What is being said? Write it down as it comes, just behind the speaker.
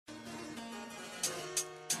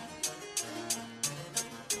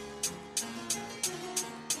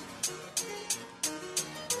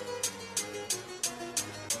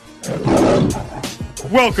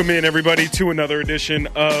Welcome in, everybody, to another edition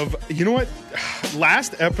of, you know what?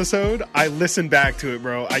 Last episode, I listened back to it,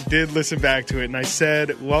 bro. I did listen back to it, and I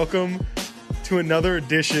said, welcome to another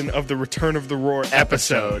edition of the Return of the Roar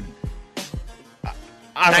episode.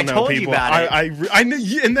 I don't know, told people. You about I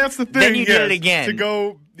knew, and that's the thing. Then you did it again.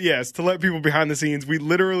 To let people behind the scenes, we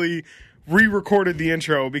literally re-recorded the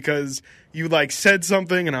intro because you, said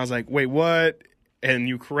something, and I was like, wait, what? And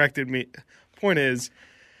you corrected me. Point is,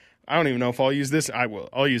 I don't even know if I'll use this. I will.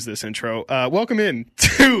 I'll use this intro. Welcome in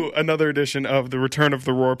to another edition of the Return of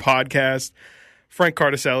the Roar podcast. Frank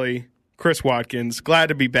Cardicelli, Chris Watkins. Glad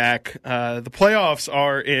to be back. The playoffs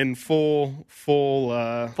are in full.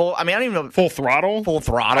 I mean, I don't even know. Full throttle. Full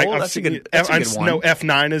throttle. That's a good one. No,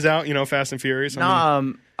 F9 is out. Fast and Furious.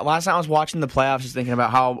 Last time I was watching the playoffs, just thinking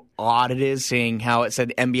about how odd it is seeing how it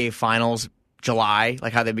said NBA Finals July,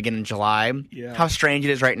 like how they begin in July. Yeah. How strange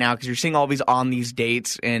it is right now because you're seeing all these on these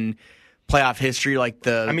dates in playoff history, like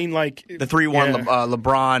the 3-1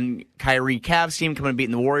 LeBron, Kyrie Cavs team coming and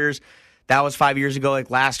beating the Warriors. That was 5 years ago,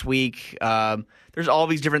 like last week. There's all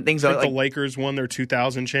these different things. I think the Lakers won their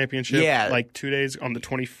 2000 championship. Yeah. 2 days on the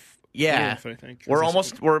 24th. Yeah, I think.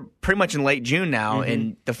 We're pretty much in late June now,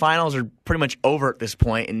 and the finals are pretty much over at this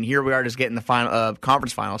point. And here we are, just getting the final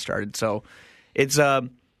conference finals started. So it's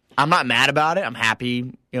I'm not mad about it. I'm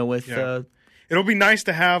happy, with. Yeah. It'll be nice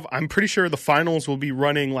to have. I'm pretty sure the finals will be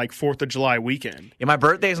running 4th of July weekend. Yeah, my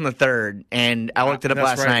birthday's on the 3rd, and I looked it up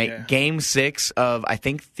last night. Yeah. Game 6 of I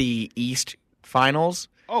think the East finals.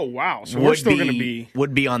 Oh wow! So we're still going to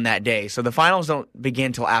be on that day. So the finals don't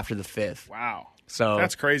begin till after the 5th. Wow. So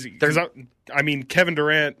that's crazy. Because Kevin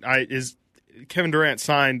Durant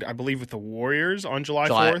signed, I believe, with the Warriors on July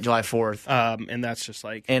 4th. July 4th. And that's just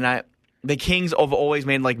the Kings have always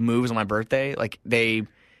made moves on my birthday. They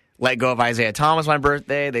let go of Isaiah Thomas on my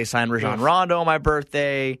birthday. They signed Rajon Rondo on my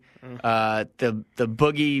birthday. The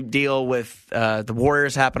Boogie deal with the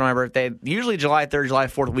Warriors happened on my birthday. Usually July 3rd, July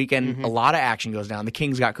 4th weekend, a lot of action goes down. The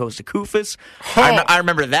Kings got Costa Koufos. I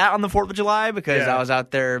remember that on the 4th of July because I was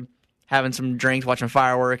out there having some drinks, watching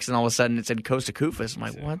fireworks, and all of a sudden it said Costa Koufos. I'm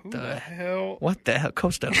like, what the hell? What the hell?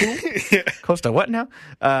 Costa who? Costa what now?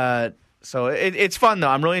 So it's fun, though.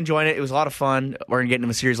 I'm really enjoying it. It was a lot of fun. We're going to get into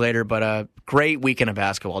the series later, but great weekend of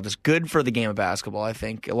basketball. Just good for the game of basketball, I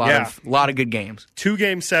think. A lot of good games. 2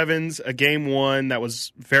 Game 7s, a Game 1 that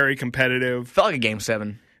was very competitive. Felt like a Game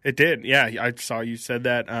 7. It did, yeah. I saw you said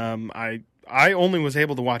that. I only was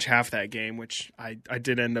able to watch half that game, which I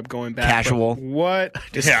did end up going back. Casual. What?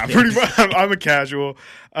 Pretty much. I'm a casual.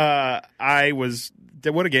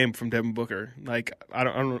 What a game from Devin Booker. I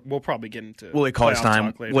don't. We'll probably get into Willie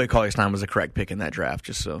Cauley-Stein. Willie Cauley-Stein was the correct pick in that draft.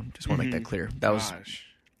 Just want to make that clear. That was,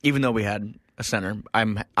 even though we had a center,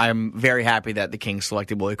 I'm very happy that the Kings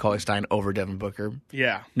selected Willie Cauley-Stein over Devin Booker.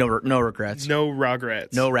 Yeah. No regrets. No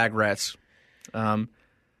regrets. No regrets.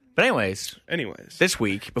 But anyways, this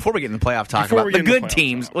week, before we get into the playoff talk about the good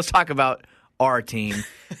teams, let's talk about our team.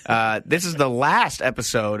 This is the last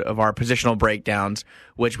episode of our positional breakdowns,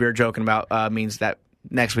 which we were joking about means that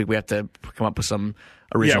next week we have to come up with some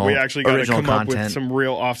original content. Yeah, we actually got to come up with some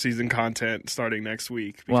real off-season content starting next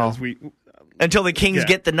week. Because until the Kings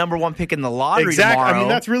get the number 1 pick in the lottery tomorrow. I mean,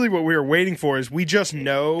 that's really what we were waiting for. Is we just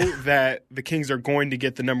know that the Kings are going to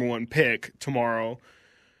get the number 1 pick tomorrow,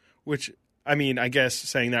 which, I mean, I guess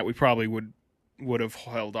saying that we probably would have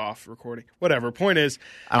held off recording. Whatever. Point is,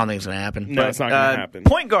 I don't think it's going to happen. No, it's not going to happen.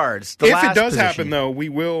 Point guards. If it does happen, though, we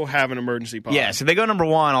will have an emergency pod. Yes, if they go number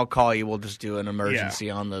 1, I'll call you. We'll just do an emergency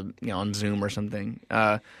on the on Zoom or something.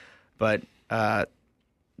 But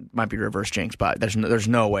might be reverse jinx. But there's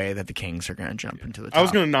no way that the Kings are going to jump into the top. I was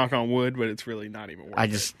going to knock on wood, but it's really not even worth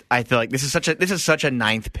it. I feel like this is such a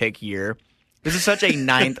 9th pick year. This is such a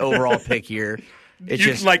 9th overall pick year. It's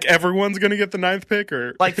just everyone's going to get the 9th pick,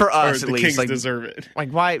 or for us or at the least, Kings deserve it.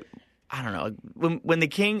 Why? I don't know. When the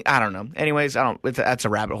King, I don't know. Anyways, that's a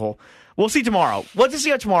rabbit hole. We'll see tomorrow. Let's just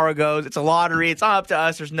see how tomorrow goes. It's a lottery. It's not up to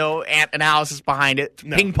us. There's no analysis behind it.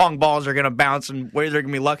 No. Ping pong balls are going to bounce, and whether they're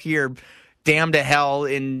going to be lucky or damn to hell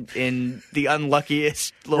in the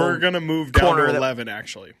unluckiest little We're going to move down to 11,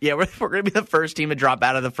 actually. Yeah, we're going to be the first team to drop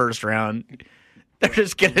out of the first round. They're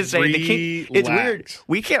just going to say the King. It's weird.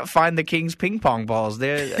 We can't find the King's ping pong balls.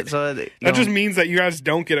 That just means that you guys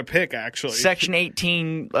don't get a pick, actually. Section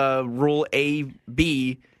 18, Rule A,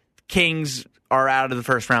 B, Kings are out of the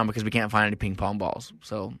first round because we can't find any ping pong balls.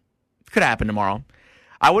 So it could happen tomorrow.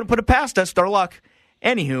 I wouldn't put it past us. With our luck.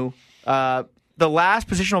 Anywho, the last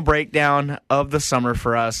positional breakdown of the summer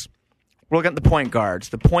for us, we're looking at the point guards.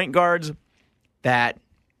 The point guards that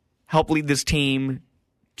help lead this team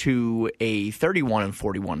to a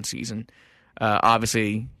 31-41 season.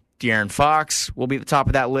 Obviously, De'Aaron Fox will be at the top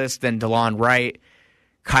of that list, then DeLon Wright,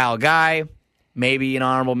 Kyle Guy, maybe an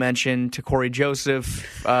honorable mention to Corey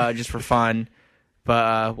Joseph, just for fun.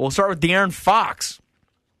 But we'll start with De'Aaron Fox.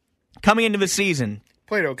 Coming into the season.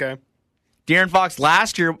 Played okay. De'Aaron Fox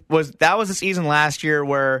last year was the season last year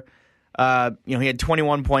where he had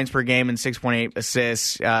 21 points per game and 6.8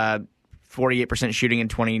 assists, 48% shooting in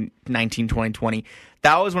 2019-2020.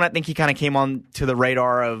 That was when I think he kind of came on to the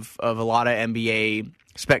radar of a lot of NBA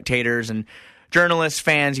spectators and journalists,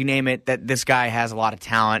 fans, you name it, that this guy has a lot of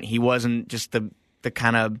talent. He wasn't just the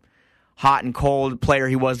kind of hot and cold player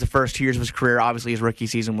he was the first 2 years of his career. Obviously, his rookie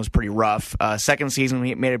season was pretty rough. Second season,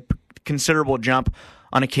 he made a considerable jump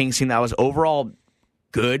on a Kings team that was overall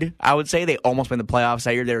good, I would say. They almost made the playoffs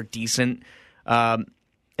that year. They were decent.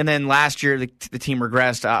 And then last year, the team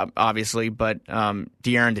regressed, obviously, but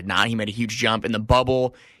De'Aaron did not. He made a huge jump. In the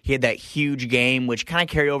bubble, he had that huge game, which kind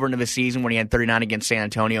of carried over into the season when he had 39 against San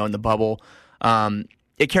Antonio in the bubble.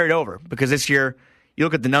 It carried over because this year, you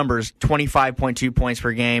look at the numbers, 25.2 points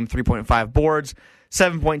per game, 3.5 boards,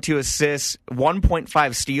 7.2 assists,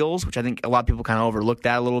 1.5 steals, which I think a lot of people kind of overlooked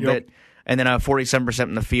that a little bit, and then 47%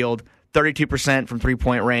 in the field, 32% from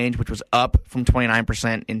three-point range, which was up from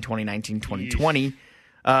 29% in 2019-2020.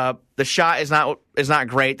 The shot is not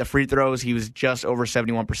great. The free throws, he was just over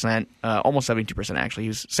 71%, almost 72% actually. He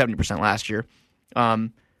was 70% last year.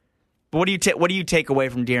 But what do you take away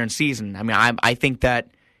from De'Aaron's season? I mean, I think that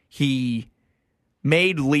he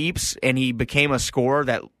made leaps and he became a scorer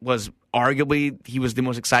that was arguably he was the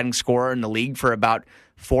most exciting scorer in the league for about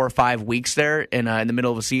 4 or 5 weeks there in the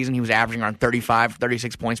middle of the season. He was averaging around 35,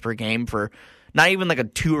 36 points per game for not even like a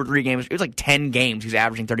 2 or 3 games. It was like 10 games. He's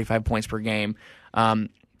averaging 35 points per game.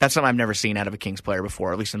 That's something I've never seen out of a Kings player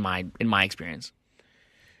before, at least in my experience.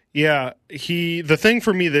 Yeah, the thing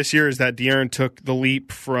for me this year is that De'Aaron took the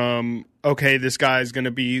leap from, okay, this guy's going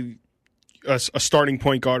to be a starting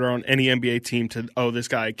point guard on any NBA team to, oh, this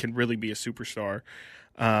guy can really be a superstar,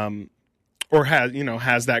 or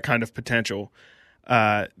has that kind of potential.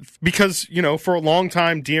 Because, for a long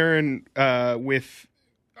time, De'Aaron,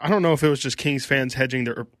 I don't know if it was just Kings fans hedging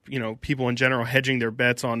their, people in general hedging their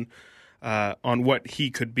bets on what he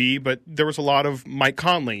could be, but there was a lot of Mike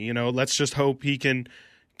Conley. Let's just hope he can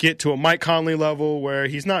get to a Mike Conley level where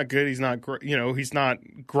he's not good, he's not great, he's not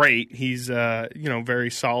great, he's very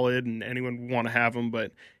solid, and anyone would want to have him,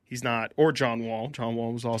 but he's not. Or John Wall. John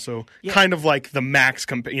Wall was also kind of like the max.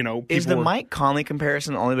 Is the Mike Conley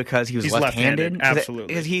comparison only because he was left-handed?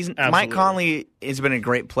 Absolutely. Because Mike Conley has been a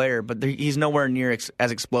great player, but he's nowhere near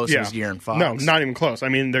as explosive as De'Aaron Fox. No, not even close. I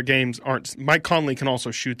mean, their games aren't. Mike Conley can also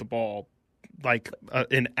shoot the ball like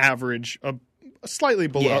an average, slightly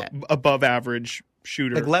above average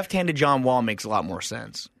shooter. Like left-handed John Wall makes a lot more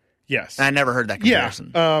sense. Yes, I never heard that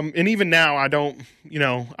comparison. Yeah, and even now, I don't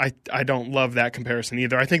love that comparison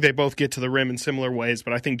either. I think they both get to the rim in similar ways,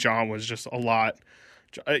 but I think John was just a lot.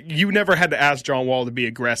 You never had to ask John Wall to be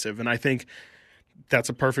aggressive, and I think that's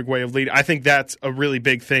a perfect way of leading. I think that's a really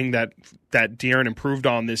big thing that De'Aaron improved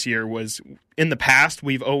on this year. Was in the past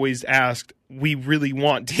we've always asked, we really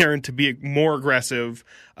want De'Aaron to be more aggressive.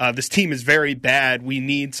 This team is very bad. We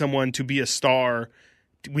need someone to be a star.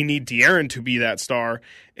 We need De'Aaron to be that star.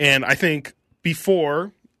 And I think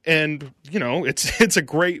before, and it's a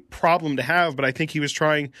great problem to have, but I think he was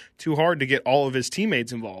trying too hard to get all of his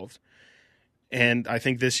teammates involved. And I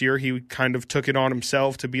think this year he kind of took it on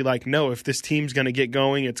himself to be like, no, if this team's going to get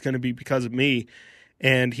going, it's going to be because of me.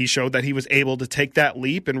 And he showed that he was able to take that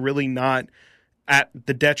leap and really not at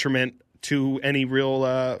the detriment to any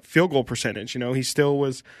real field goal percentage. He still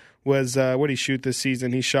was what did he shoot this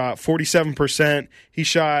season? He shot 47%. He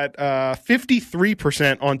shot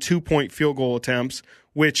 53% on 2-point field goal attempts,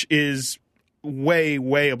 which is way,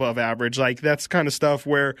 way above average. Like, that's kind of stuff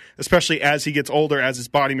where, especially as he gets older, as his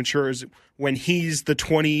body matures, when he's the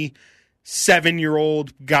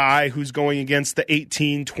 27-year-old guy who's going against the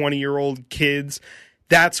 18, 20-year-old kids,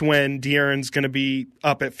 that's when De'Aaron's going to be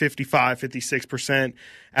up at 55, 56%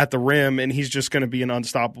 at the rim, and he's just going to be an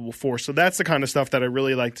unstoppable force. So that's the kind of stuff that I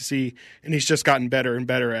really like to see, and he's just gotten better and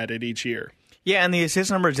better at it each year. Yeah, and the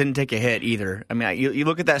assist numbers didn't take a hit either. I mean, you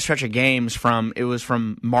look at that stretch of games from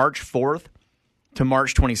March 4th to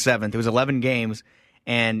March 27th. It was 11 games,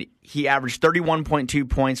 and he averaged 31.2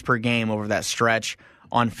 points per game over that stretch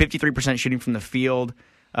on 53% shooting from the field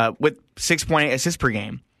with 6.8 assists per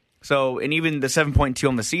game. So, and even the 7.2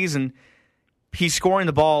 on the season, he's scoring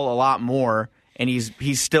the ball a lot more, and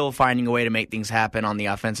he's still finding a way to make things happen on the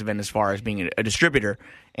offensive end as far as being a distributor.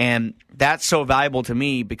 And that's so valuable to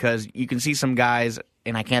me because you can see some guys,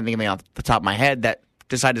 and I can't think of any off the top of my head, that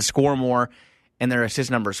decide to score more and their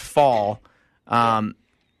assist numbers fall.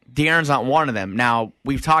 De'Aaron's not one of them. Now,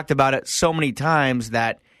 we've talked about it so many times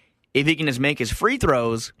that if he can just make his free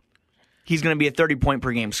throws, he's going to be a 30-point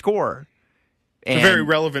per game scorer. It's a very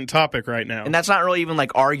relevant topic right now. And that's not really even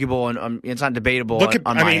like arguable and it's not debatable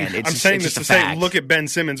on my end. I'm saying this to say, look at Ben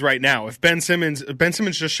Simmons right now. If Ben Simmons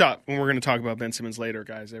just shot, and we're going to talk about Ben Simmons later,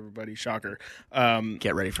 guys, everybody, shocker.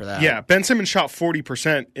 Get ready for that. Yeah, Ben Simmons shot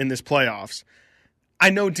 40% in this playoffs. I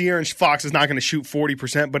know De'Aaron Fox is not going to shoot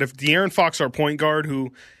 40%, but if De'Aaron Fox, our point guard,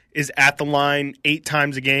 who is at the line 8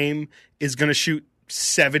 times a game, is going to shoot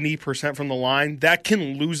 70% from the line, that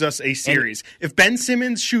can lose us a series. If Ben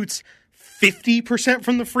Simmons shoots 50%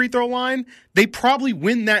 from the free throw line, they probably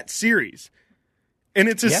win that series. And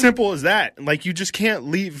it's as simple as that. Like, you just can't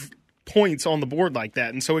leave points on the board like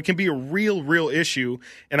that. And so it can be a real issue.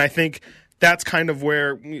 And I think that's kind of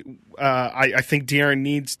where I think De'Aaron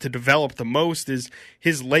needs to develop the most is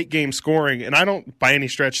his late game scoring. And I don't by any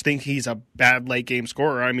stretch think he's a bad late game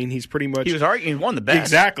scorer. I mean, he's pretty much he was one of the best.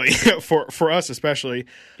 Exactly. for us especially.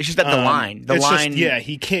 It's just that the line.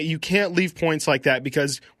 You can't leave points like that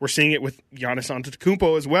because we're seeing it with Giannis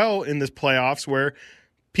Antetokounmpo as well in this playoffs where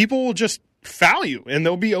people will just foul you and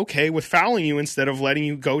they'll be okay with fouling you instead of letting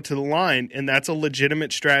you go to the line, and that's a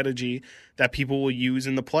legitimate strategy that people will use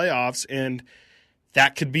in the playoffs, and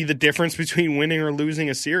that could be the difference between winning or losing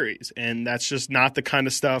a series. And that's just not the kind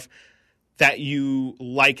of stuff that you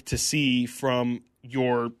like to see from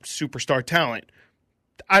your superstar talent.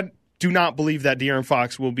 I do not believe that De'Aaron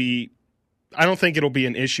Fox I don't think it'll be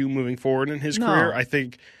an issue moving forward in his career. I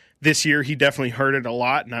think this year he definitely hurt it a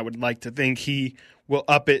lot, and I would like to think he will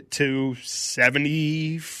up it to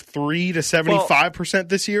 73 to 75%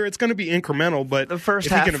 this year. It's going to be incremental, but if he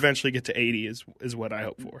can eventually get to 80 is what I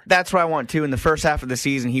hope for. That's what I want too. In the first half of the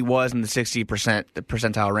season, he was in the 60%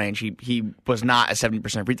 percentile range. He was not a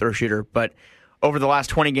 70% free throw shooter, but over the last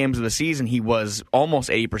 20 games of the season, he was almost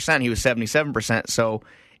 80%. He was 77%. So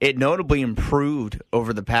it notably improved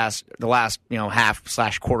over the last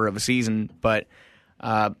half/quarter of a season, but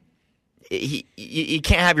you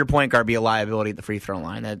can't have your point guard be a liability at the free throw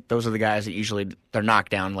line. Those are the guys that usually they're knocked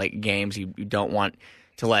down late in games. You don't want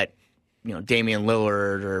to let Damian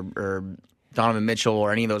Lillard or Donovan Mitchell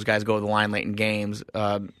or any of those guys go to the line late in games.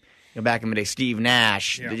 Back in the day, Steve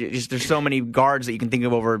Nash. Yeah. There's so many guards that you can think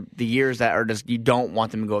of over the years that are just you don't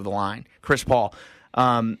want them to go to the line. Chris Paul.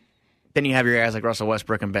 Then you have your guys like Russell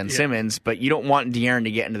Westbrook and Ben Simmons, but you don't want De'Aaron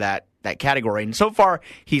to get into that category. And so far,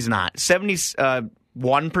 he's not.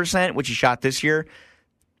 71%, which he shot this year,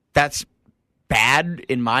 that's bad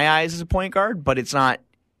in my eyes as a point guard, but it's not.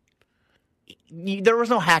 There was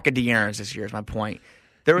no hack of De'Aaron's this year, is my point.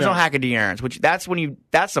 There was no hack of De'Aaron's, which that's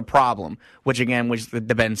the problem, which the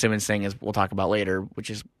Ben Simmons thing is we'll talk about later, which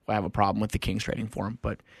is I have a problem with the Kings trading for him.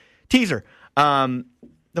 But teaser. The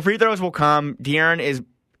free throws will come. De'Aaron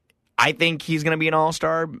I think he's going to be an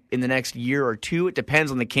all-star in the next year or two. It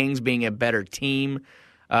depends on the Kings being a better team.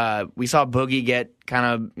 We saw Boogie get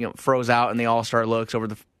kind of froze out in the All-Star looks over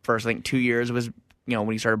the first 2 years of his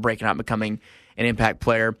when he started breaking out and becoming an impact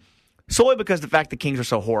player, solely because the fact the Kings are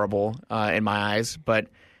so horrible in my eyes. But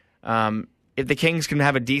if the Kings can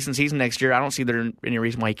have a decent season next year, I don't see there any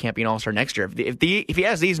reason why he can't be an All-Star next year. If he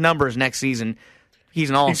has these numbers next season, he's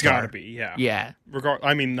an All-Star. He's got to be, yeah.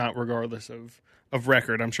 Not regardless of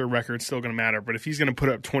record. I'm sure record's still going to matter, but if he's going to put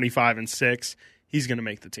up 25 and 6. He's going to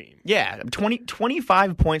make the team. Yeah,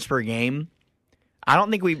 25 points per game. I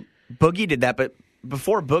don't think Boogie did that, but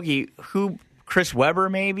before Boogie, Chris Webber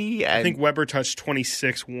maybe? I think Webber touched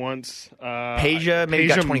 26 once. Peja maybe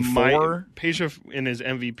got 24. Peja in his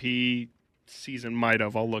MVP season might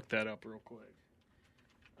have. I'll look that up real quick.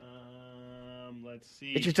 Let's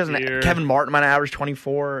see. It just doesn't. Kevin Martin might have averaged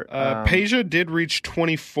 24. Peja did reach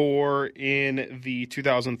 24 in the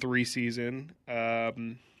 2003 season.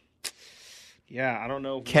 Yeah, I don't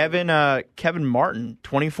know. Kevin Martin,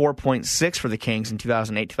 24.6 for the Kings in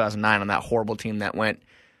 2008-2009 on that horrible team that went,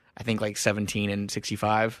 I think, 17 and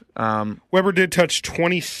 65. Webber did touch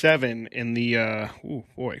 27 in the in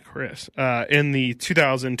the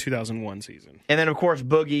 2000-2001 season. And then, of course,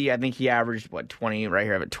 Boogie, I think he averaged, 20, right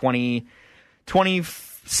here, I have it,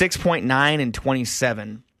 26.9 and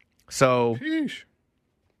 27. So Sheesh.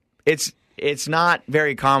 It's not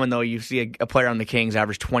very common, though. You see a player on the Kings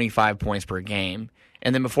average 25 points per game.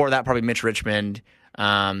 And then before that, probably Mitch Richmond.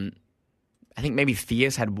 I think maybe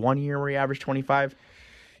Theus had 1 year where he averaged 25.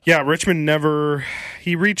 Yeah, Richmond never.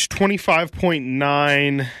 He reached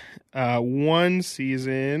 25.9 one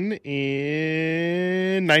season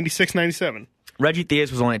in 96-97. Reggie Theus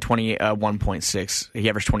was only at 21.6. He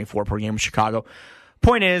averaged 24 per game with Chicago.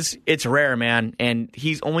 Point is, it's rare, man, and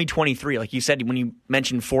he's only 23. Like you said, when you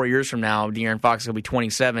mentioned 4 years from now, De'Aaron Fox will be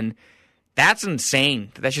 27. That's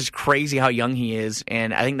insane. That's just crazy how young he is,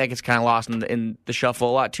 and I think that gets kind of lost in the shuffle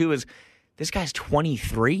a lot too. Is this guy's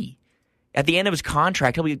 23? At the end of his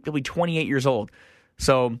contract, he'll be 28 years old.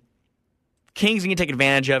 So Kings need to take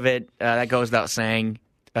advantage of it. That goes without saying.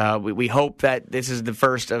 We hope that this is the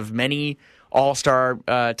first of many all-star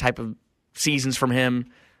type of seasons from him.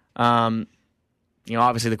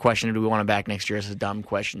 Obviously the question, do we want him back next year, is a dumb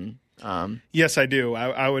question. Yes, I do.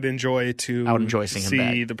 I would enjoy seeing him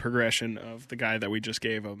back. The progression of the guy that we just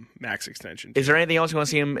gave a max extension. Is there anything else you want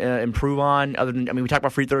to see him improve on? Other than, we talked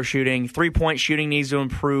about free throw shooting. 3-point shooting needs to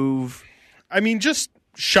improve. Just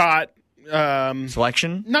shot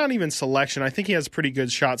selection. Not even selection. I think he has pretty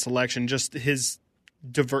good shot selection. Just his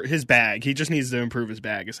bag. He just needs to improve his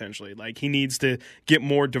bag, essentially. Like, he needs to get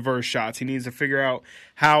more diverse shots. He needs to figure out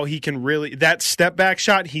how he can really... That step back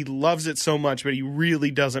shot, he loves it so much, but he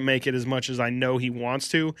really doesn't make it as much as I know he wants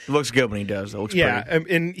to. It looks good when he does. It looks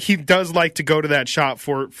pretty. And he does like to go to that shot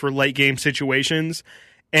for late game situations,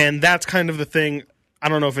 and that's kind of the thing. I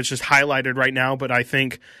don't know if it's just highlighted right now, but I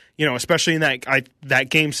think, especially in that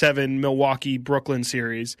Game 7 Milwaukee-Brooklyn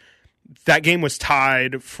series... That game was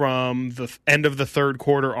tied from the end of the third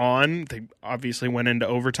quarter on. They obviously went into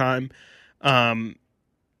overtime.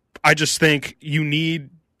 I just think you need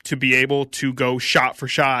to be able to go shot for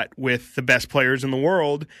shot with the best players in the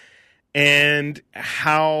world. And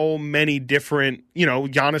how many different,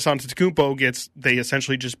 Giannis Antetokounmpo they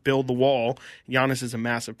essentially just build the wall. Giannis is a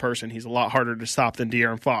massive person. He's a lot harder to stop than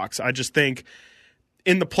De'Aaron Fox. I just think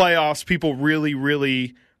in the playoffs, people really,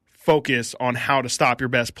 really focus on how to stop your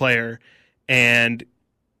best player, and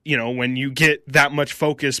when you get that much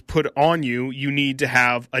focus put on you, you need to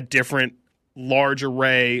have a different large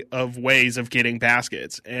array of ways of getting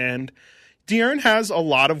baskets. And De'Aaron has a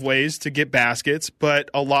lot of ways to get baskets,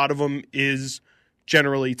 but a lot of them is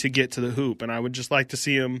generally to get to the hoop, and I would just like to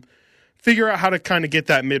see him figure out how to kind of get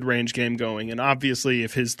that mid-range game going. And obviously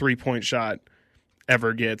if his 3-point shot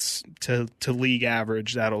ever gets to league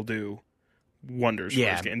average, that'll do wonders for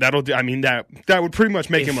his game. That'll do. That would pretty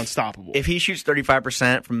much make him unstoppable. If he shoots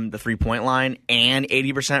 35% from the 3-point line and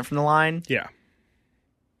 80% from the line, we're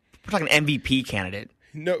talking MVP candidate.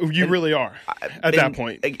 No, you really are at that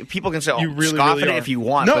point. People can say, you really, scoff really at it are. if you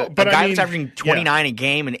want. No, but a guy that's averaging 29 a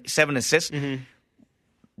game and 7 assists. Mm-hmm.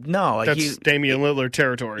 No, that's Damian Lillard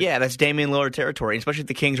territory. Yeah, that's Damian Lillard territory. Especially if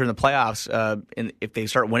the Kings are in the playoffs, and if they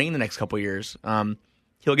start winning the next couple of years,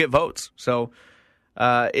 he'll get votes. So.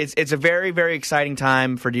 It's a very, very exciting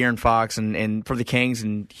time for De'Aaron Fox and for the Kings,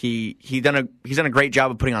 and he's done a great job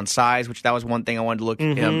of putting on size, which that was one thing I wanted to look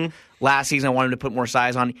at him. Last season I wanted him to put more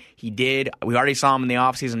size on. He did. We already saw him in the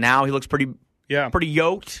offseason. Now he looks pretty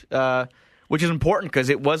yoked, which is important because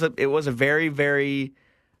it was a very, very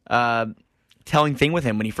telling thing with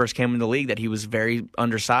him when he first came into the league that he was very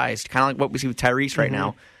undersized, kind of like what we see with Tyrese right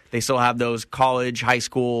now. They still have those college, high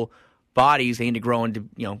school bodies. They need to grow into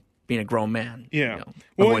being a grown man. Yeah.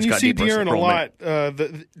 Well, and you see De'Aaron a lot.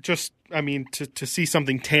 To see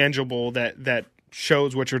something tangible that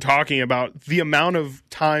shows what you're talking about, the amount of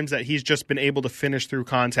times that he's just been able to finish through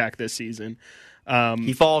contact this season.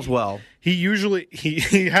 He falls well. He usually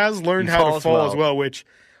he has learned how to fall as well, which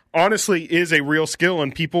honestly is a real skill.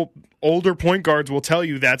 And older point guards will tell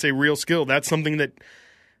you that's a real skill. That's something that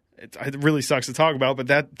it really sucks to talk about, but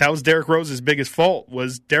that was Derrick Rose's biggest fault.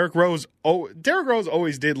 Was Derrick Rose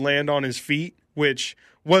always did land on his feet, which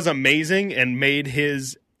was amazing and made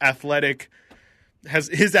his athleticism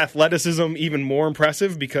even more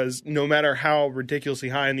impressive, because no matter how ridiculously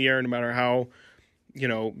high in the air, no matter how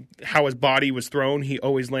his body was thrown, he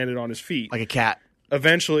always landed on his feet. Like a cat.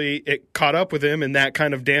 Eventually it caught up with him, and that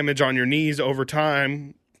kind of damage on your knees over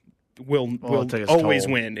time will always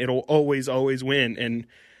win. It'll always win. And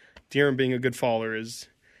De'Aaron being a good faller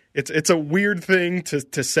it's a weird thing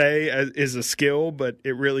to say is a skill, but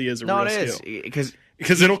it really is a real skill.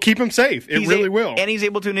 Because it'll keep him safe. It really will. And he's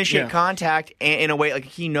able to initiate contact in a way like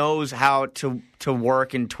he knows how to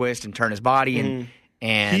work and twist and turn his body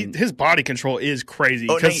and his body control is crazy.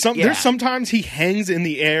 Because there's sometimes he hangs in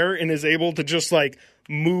the air and is able to just like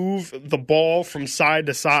move the ball from side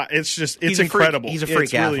to side. It's incredible. He's a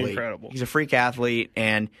freak athlete. Really incredible. He's a freak athlete,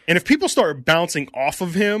 and if people start bouncing off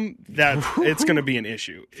of him, it's going to be an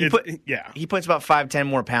issue. He puts about 5-10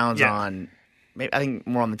 more pounds on. Maybe I think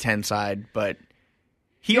more on the 10 side, but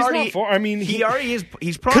he's put on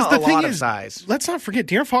a lot of size. Let's not forget,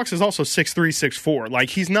 De'Aaron Fox is also 6'3", 6'4". Like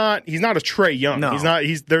he's not a Trae Young. No.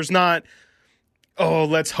 There's not oh,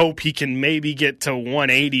 let's hope he can maybe get to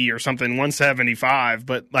 180 or something, 175.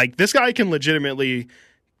 But like this guy can legitimately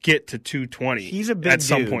get to 220. He's a big at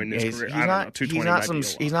some dude. point in his career. He's I don't not, know. 220 he's not might some. be a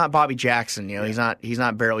lot. He's not Bobby Jackson. You know, he's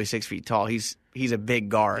not barely 6 feet tall. He's a big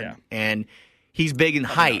guard, Yeah. and he's big in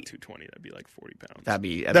Probably not height. 220. That'd be like 40 pounds. That'd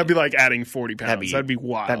be like adding 40 pounds. That'd be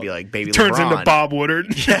wild. That'd be like baby Turns LeBron. into Bob Woodard.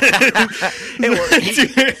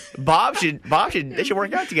 Bob should. They should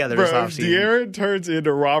work out together Bro, this if offseason. De'Aaron turns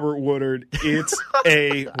into Robert Woodard, it's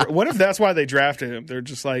what if that's why they drafted him? They're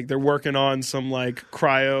just like, they're working on some like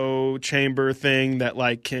cryo chamber thing that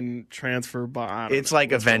like can transfer by. It's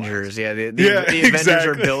like Avengers. Yeah, the Avengers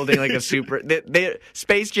exactly. are building like a super.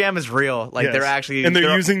 Space Jam is real. Like Yes. they're actually. and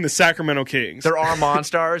they're using the Sacramento Kings. They're Armon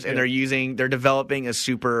stars, and they're developing a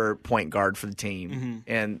super point guard for the team.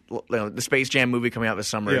 And the Space Jam movie coming out this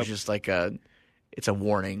summer is just like it's a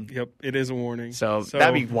warning. Yep, it is a warning. So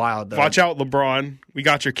that'd be wild. Though. Watch out, LeBron. We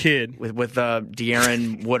got your kid. with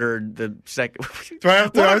De'Aaron Woodard the second. Do I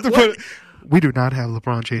have to put? We do not have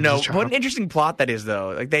LeBron James. No, what an interesting plot that is, though.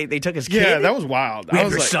 Like they took his kid. Yeah, that was wild. We I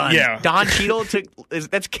have was your like, son. yeah. Don Cheadle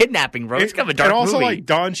that's kidnapping, bro. It's kind of a dark and also, movie. like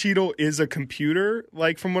Don Cheadle is a computer.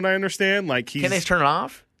 Like from what I understand, like he's. Can they turn it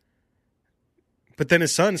off? But then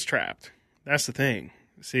his son's trapped. That's the thing.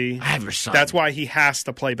 See, I have your son. That's why he has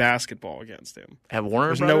to play basketball against him. Have Warner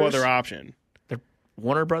There's Brothers? no other option. They're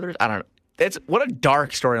Warner Brothers? I don't know. It's what a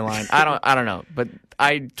dark storyline. I don't know. But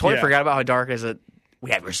I totally Yeah. forgot about how dark is it.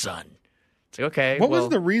 We have your son. It's like, okay. What was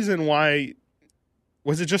the reason why?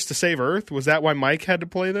 Was it just to save Earth? Was that why Mike had to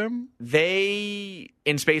play them? They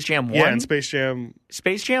in Space Jam 1? Yeah, in Space Jam.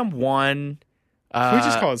 Space Jam 1. Can we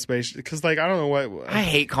just call it Space? Because like I don't know what. I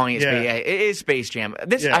hate calling it Space. Yeah. It is Space Jam.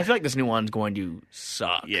 Yeah. I feel like this new one's going to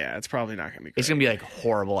suck. Yeah, it's probably not going to be. Great. It's going to be like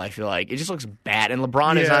horrible. I feel like it just looks bad. And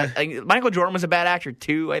LeBron is not. Like, Michael Jordan was a bad actor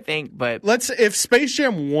too, I think. But if Space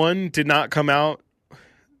Jam 1 did not come out,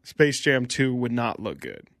 Space Jam 2 would not look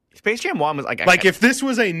good. Space Jam 1 was like if this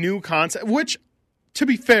was a new concept, which, to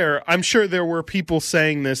be fair, I'm sure there were people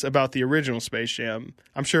saying this about the original Space Jam.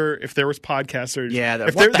 I'm sure if there was podcasters,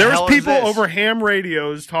 if there was people over ham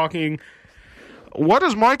radios talking, what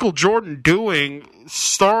is Michael Jordan doing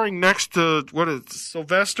starring next to, what is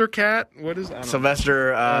Sylvester Cat? What is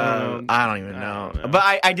Sylvester? I don't even know.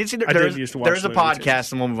 But I did see that there's a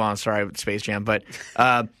podcast, and we'll move on. Sorry with Space Jam, but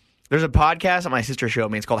there's a podcast that my sister showed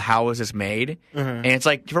me. It's called How Was This Made? And it's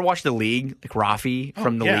like, you ever watch The League? Like Rafi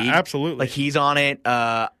from The League? Absolutely. Like he's on it.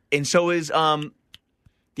 And so is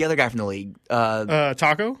the other guy from The League.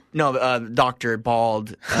 Taco? No, Dr.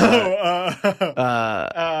 Bald.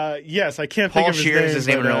 Yes, I can't Paul think of his Shears name. is his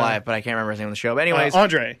name in real life, but I can't remember his name on the show. But anyways.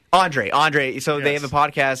 Andre. So they have a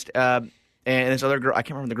podcast, and this other girl, I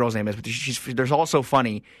can't remember what the girl's name is, but there's also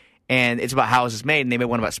funny, and it's about How Was This Made, and they made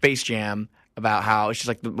one about Space Jam, about how it's just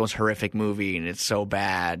like the most horrific movie, and it's so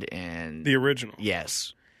bad, and the original.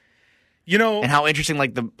 Yes. You know, and how interesting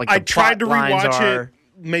the I tried to rewatch it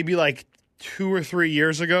maybe like 2 or 3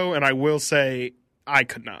 years ago, and I will say I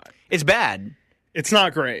could not. It's bad. It's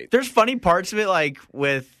not great. There's funny parts of it, it's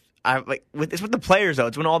with the players though.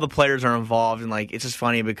 It's when all the players are involved, and like it's just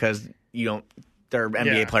funny because they're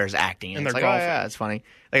NBA players acting, and it's they're like, golfing. oh yeah, it's funny.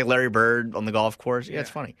 Like Larry Bird on the golf course, yeah, it's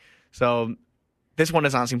funny. So this one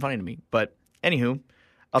does not seem funny to me. But anywho,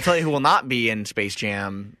 I'll tell you who will not be in Space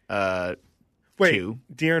Jam. Wait, 2.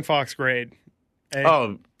 De'Aaron Fox grade. A?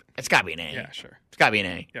 Oh, it's got to be an A. Yeah, sure. It's got to be an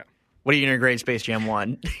A. Yeah. What are you going to grade Space Jam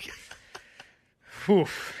 1? Whew.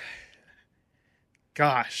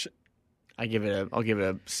 Gosh. I'll give it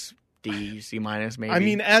a D, C minus maybe. I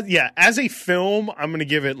mean, as a film, I'm going to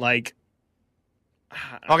give it like.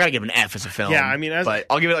 I gotta give it an F as a film. Yeah, I mean, but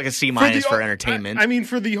I'll give it like a C minus for entertainment. I mean,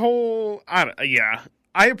 for the whole, I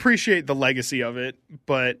appreciate the legacy of it,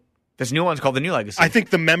 but this new one's called The New Legacy. I think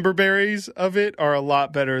the member berries of it are a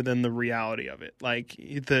lot better than the reality of it. Like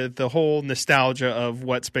the whole nostalgia of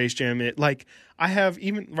what Space Jam is. Like I have,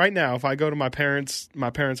 even right now, if I go to my parents'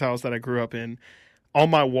 house that I grew up in, on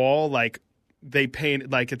my wall, like they paint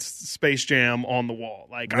like it's Space Jam on the wall.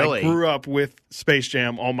 Like really? I grew up with Space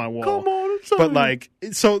Jam on my wall. Come on, but like,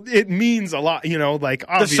 so it means a lot, like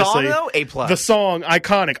obviously the song though, A+. The song,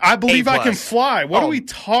 iconic. I Believe I Can Fly. What are we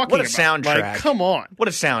talking about? What a soundtrack! Like, come on, what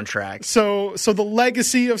a soundtrack! So the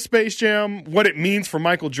legacy of Space Jam, what it means for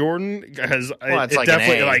Michael Jordan, has it like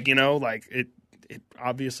definitely it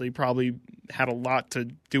obviously probably had a lot to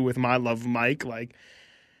do with my love of Mike. Like,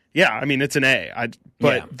 yeah, I mean it's an A.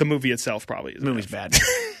 But the movie itself probably is. The movie's bad.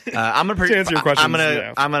 I'm gonna to answer your question.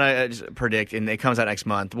 I'm gonna just predict, and it comes out next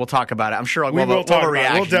month. We'll talk about it. I'm sure we'll have a talk about it.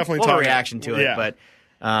 reaction. We'll definitely talk have a reaction to it. Yeah. But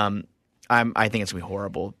I'm I think it's going to be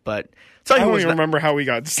horrible. But I don't even remember how we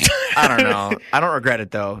got started. I don't know. I don't regret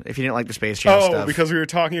it, though, if you didn't like the Space Jam stuff. Oh, because we were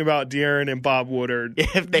talking about De'Aaron and Bob Woodard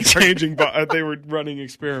they were running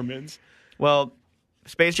experiments. Well,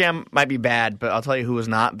 Space Jam might be bad, but I'll tell you who was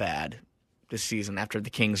not bad this season after the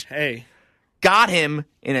Kings got him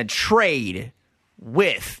in a trade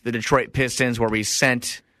with the Detroit Pistons where we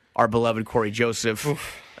sent our beloved Corey Joseph.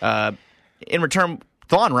 In return,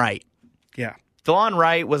 DeLon Wright. Yeah. DeLon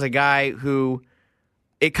Wright was a guy who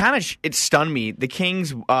it kind of it stunned me. The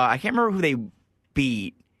Kings, I can't remember who they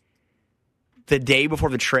beat the day before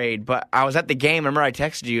the trade, but I was at the game. Remember, I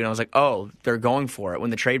texted you and I was like, "Oh, they're going for it." When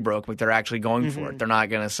the trade broke, like they're actually going for it. They're not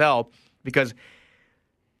going to sell because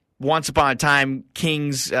once upon a time,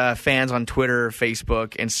 Kings fans on Twitter,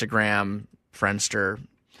 Facebook, Instagram, Friendster,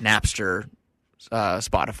 Napster,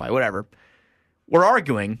 Spotify, whatever, were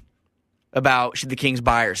arguing about should the Kings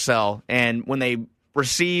buy or sell. And when they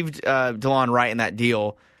received DeLon Wright in that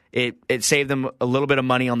deal, it saved them a little bit of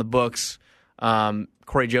money on the books.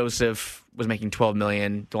 Corey Joseph was making $12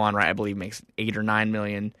 million. DeLon Wright, I believe, makes $8 or $9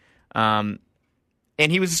 million. And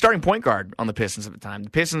he was the starting point guard on the Pistons at the time. The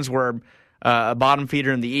Pistons were a bottom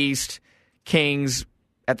feeder in the East. Kings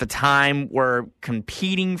at the time were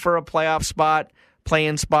competing for a playoff spot,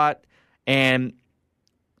 play-in spot, and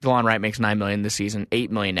DeLon Wright makes $9 million this season, $8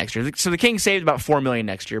 million next year. So the Kings saved about $4 million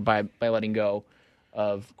next year by letting go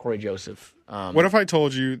of Corey Joseph. What if I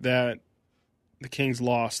told you that the Kings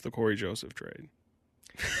lost the Corey Joseph trade?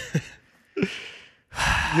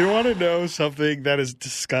 You want to know something that is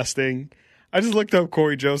disgusting? I just looked up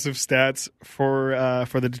Corey Joseph's stats for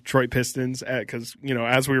the Detroit Pistons because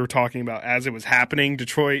as we were talking about as it was happening,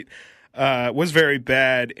 Detroit was very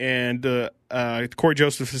bad, and Corey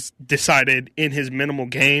Joseph has decided in his minimal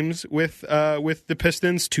games with the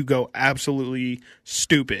Pistons to go absolutely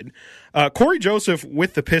stupid. Corey Joseph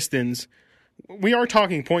with the Pistons, we are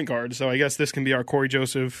talking point guard, so I guess this can be our Corey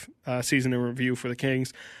Joseph season in review for the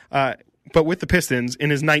Kings. But with the Pistons,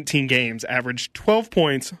 in his 19 games, averaged 12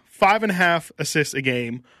 points, 5.5 assists a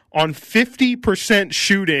game, on 50%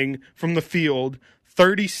 shooting from the field,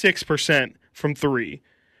 36% from three.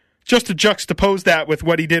 Just to juxtapose that with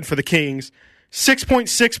what he did for the Kings,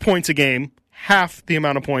 6.6 points a game, half the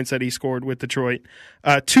amount of points that he scored with Detroit.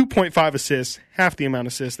 2.5 assists, half the amount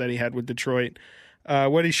of assists that he had with Detroit.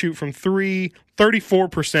 What did he shoot from three?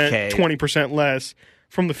 34%, 20% less.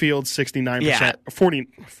 From the field, 69%,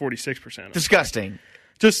 46%. Disgusting.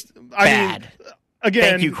 Just, bad. Again,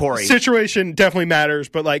 thank you, Corey. Situation definitely matters,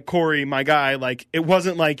 but like Corey, my guy, like it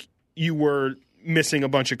wasn't like you were missing a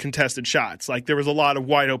bunch of contested shots. Like there was a lot of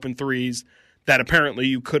wide open threes that apparently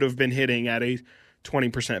you could have been hitting at a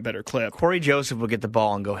 20% better clip. Corey Joseph would get the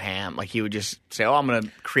ball and go ham. Like he would just say, "Oh, I'm going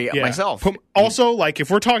to create myself." Also, like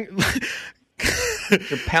if we're talking,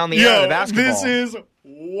 you're pounding the air of the basketball. This is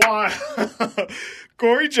wild.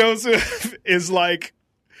 Corey Joseph is like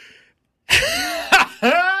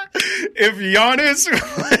if Giannis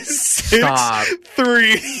was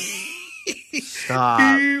 6'3", Stop.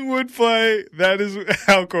 he would play. That is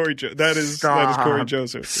how Corey. That is Corey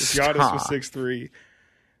Joseph. If Giannis was 6'3",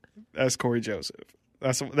 that's Corey Joseph.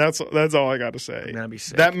 That's all I got to say. I'm gonna be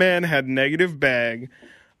sick. That man had negative bag,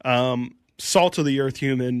 salt of the earth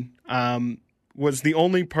human. Was the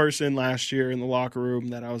only person last year in the locker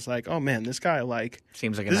room that I was like, oh man, this guy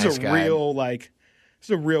seems like this nice is a guy. This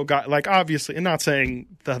is a real guy. Like obviously, and not saying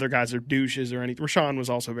the other guys are douches or anything. Rashawn was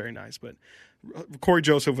also very nice, but Corey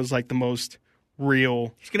Joseph was like the most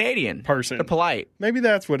real. He's Canadian person. They're polite. Maybe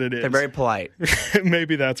that's what it is. They're very polite.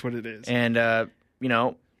 Maybe that's what it is. And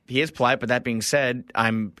he is polite. But that being said,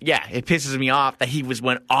 it pisses me off that he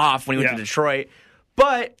went off when he went to Detroit,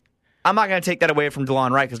 but. I'm not going to take that away from DeLon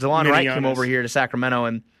Wright because DeLon Wright came over here to Sacramento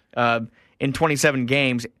and in 27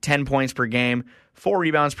 games, 10 points per game, 4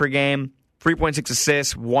 rebounds per game, 3.6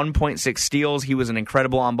 assists, 1.6 steals. He was an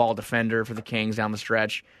incredible on-ball defender for the Kings down the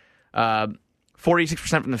stretch.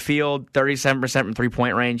 46% from the field, 37% from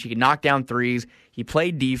three-point range. He could knock down threes. He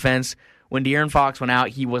played defense. When De'Aaron Fox went out,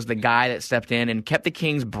 he was the guy that stepped in and kept the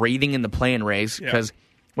Kings breathing in the play-in race because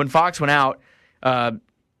when Fox went out, the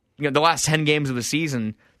last 10 games of the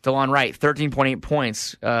season, DeLon Wright, 13.8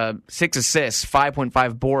 points, 6 assists,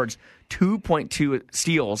 5.5 boards, 2.2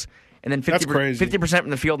 steals, and then 50% from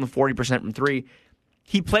the field and 40% from three.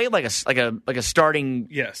 He played like a starting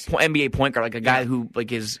NBA point guard, like a guy who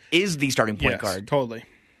is the starting point guard. Totally.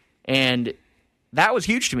 And that was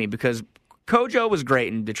huge to me because Kojo was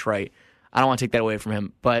great in Detroit. I don't want to take that away from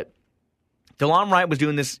him, but DeLon Wright was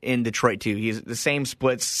doing this in Detroit too. He's the same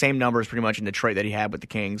splits, same numbers pretty much in Detroit that he had with the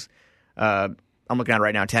Kings. I'm looking at it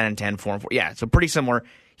right now, 10 and 10, 4 and 4. Yeah, so pretty similar.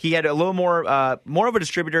 he had a little more of a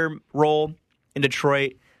distributor role in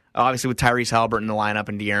Detroit. Obviously, with Tyrese Halliburton in the lineup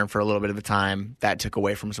and De'Aaron for a little bit of the time, that took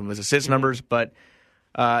away from some of his assist numbers. But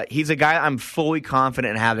he's a guy I'm fully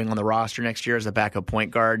confident in having on the roster next year as a backup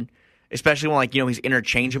point guard, especially when he's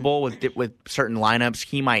interchangeable with certain lineups.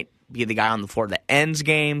 He might be the guy on the floor that ends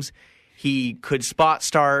games. He could spot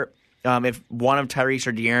start. If one of Tyrese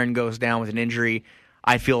or De'Aaron goes down with an injury,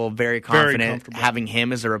 I feel very confident having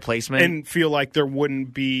him as a replacement. And feel like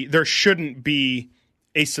there shouldn't be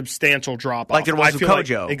a substantial drop-off. Like there was with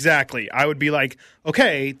Kojo. Exactly. I would be like,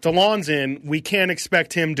 okay, DeLon's in. We can't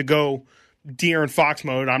expect him to go De'Aaron Fox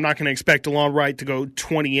mode. I'm not going to expect DeLon Wright to go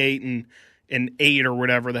 28 and 8 or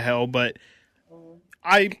whatever the hell, but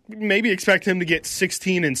I maybe expect him to get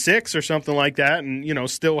 16 and 6 or something like that and,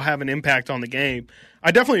 still have an impact on the game.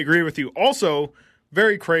 I definitely agree with you. Also,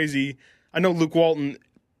 very crazy, I know Luke Walton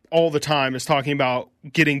all the time is talking about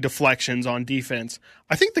getting deflections on defense.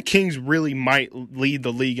 I think the Kings really might lead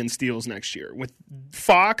the league in steals next year. With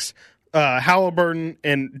Fox, Halliburton,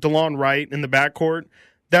 and DeLon Wright in the backcourt,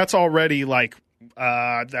 that's already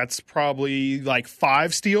that's probably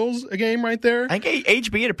 5 steals a game right there. I think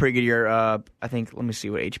HB had a pretty good year. Let me see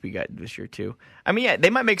what HB got this year too. I mean, yeah, they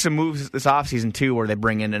might make some moves this offseason too where they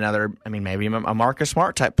bring in maybe a Marcus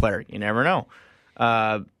Smart type player. You never know.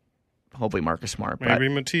 Hopefully Marcus Smart. Maybe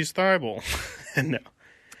Matisse Thybulle. No,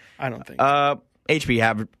 I don't think HB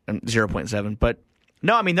have 0.7. But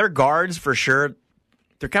no, I mean, they're guards for sure.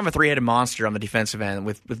 They're kind of a three-headed monster on the defensive end.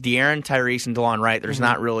 With De'Aaron, Tyrese, and DeLon Wright, there's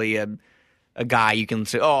not really a guy you can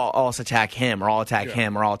say, I'll attack him, or I'll attack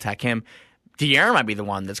him, or I'll attack him. De'Aaron might be the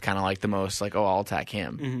one that's kind of the most I'll attack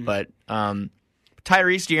him. Mm-hmm. But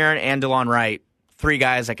Tyrese, De'Aaron, and DeLon Wright, 3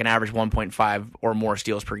 guys that can average 1.5 or more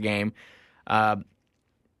steals per game.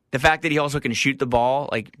 The fact that he also can shoot the ball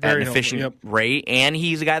at an efficient rate, and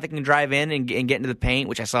he's a guy that can drive in and get into the paint,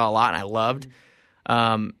 which I saw a lot and I loved.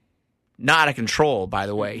 Not out of control, by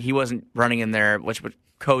the way. He wasn't running in there, which what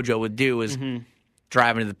Kojo would do is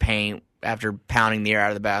drive into the paint after pounding the air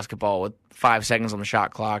out of the basketball with 5 seconds on the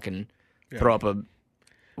shot clock and throw up a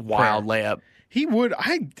wild layup. He would.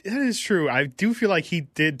 That is true. I do feel like he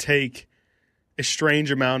did take a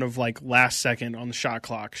strange amount of last second on the shot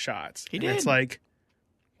clock shots. He did. It's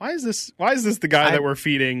why is this the guy that we're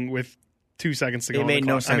feeding with 2 seconds to go? It made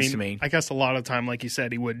no sense to me. I guess a lot of time, like you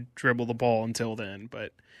said, he would dribble the ball until then, but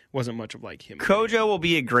it wasn't much of him. Kojo will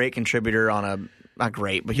be a great contributor not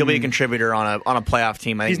great, but he'll be a contributor on a playoff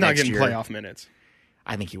team. I think he's not getting year. Playoff minutes.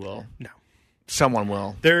 I think he will. No, someone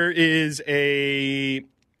will. There's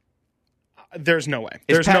no way.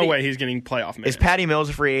 There's no way he's getting playoff minutes. Is Patty Mills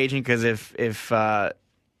a free agent? Because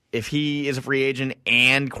if he is a free agent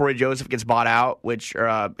and Corey Joseph gets bought out, which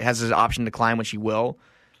has his option to climb, which he will,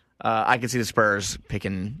 I could see the Spurs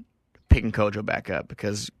picking Kojo back up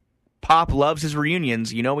because Pop loves his reunions.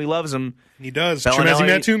 He loves them. He does. Chimezie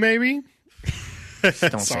Metu, maybe?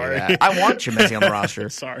 Don't say that. I want Chimezie on the roster.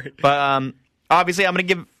 Sorry. But obviously I'm going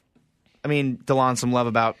to give DeLon some love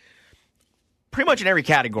about pretty much in every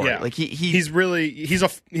category. Yeah.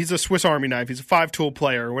 He's a Swiss Army knife. He's a 5-tool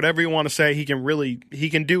player. Whatever you want to say, he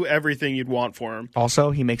can do everything you'd want for him.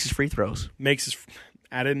 Also, he makes his free throws.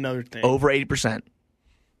 Added another thing. Over 80%.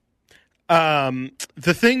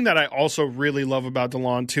 The thing that I also really love about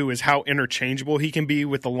DeLon too is how interchangeable he can be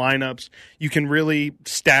with the lineups. You can really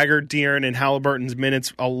stagger De'Aaron and Halliburton's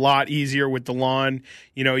minutes a lot easier with DeLon.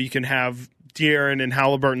 You can have De'Aaron and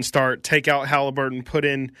Halliburton start, take out Halliburton, put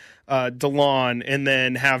in DeLon, and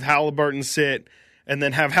then have Halliburton sit, and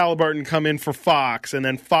then have Halliburton come in for Fox, and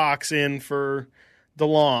then Fox in for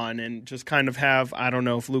DeLon, and just kind of have, I don't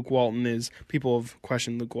know if Luke Walton is, people have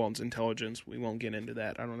questioned Luke Walton's intelligence. We won't get into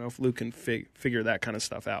that. I don't know if Luke can figure that kind of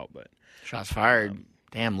stuff out. But shots fired.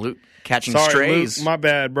 Damn, Luke catching sorry, strays. Luke, my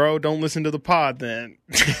bad, bro. Don't listen to the pod then.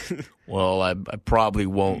 Well, I probably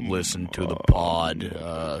won't listen to the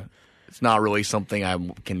pod. It's not really something I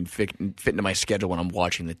can fit into my schedule when I'm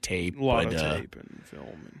watching the tape. A lot of tape and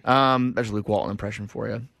film. There's a Luke Walton impression for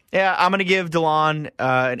you. Yeah, I'm going to give DeLon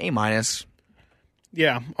an A-.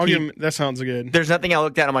 Yeah, I'll give him. That sounds good. There's nothing I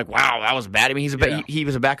looked at. I'm like, wow, that was bad. I mean, he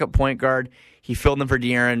was a backup point guard. He filled in for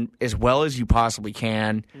De'Aaron as well as you possibly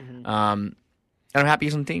can. Mm-hmm. And I'm happy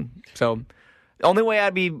he's on the team. So the only way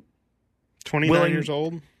I'd be 29 years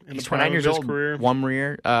old. He's 29 years old. Career. One more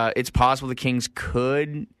year. It's possible the Kings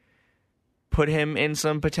could put him in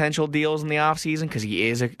some potential deals in the offseason because he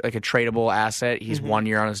is a tradable asset. He's 1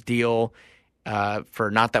 year on his deal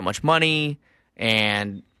for not that much money,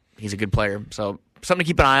 and he's a good player. So something to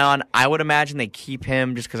keep an eye on. I would imagine they keep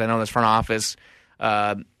him just because I know this front office.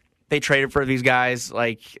 They traded for these guys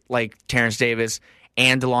like Terrence Davis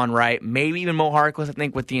and DeLon Wright, maybe even Mo Harkless, I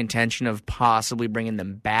think, with the intention of possibly bringing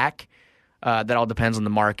them back. That all depends on the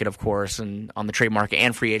market, of course, and on the trade market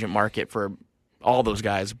and free agent market for all those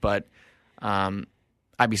guys. But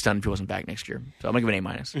I'd be stunned if he wasn't back next year. So I'm going to give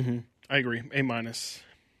it an A-. I agree. A-.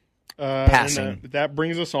 Passing. And, that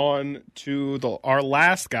brings us on to our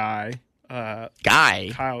last guy.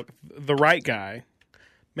 Kyle, the right guy.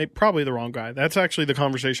 Probably the wrong guy. That's actually the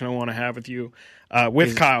conversation I want to have with you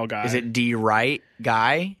with Kyle Guy. Is it D. Wright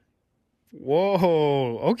Guy?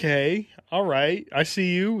 Whoa. Okay. All right. I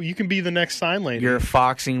see you. You can be the next sign lady. You're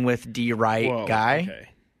foxing with D. Wright Guy. Okay.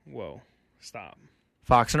 Whoa. Stop.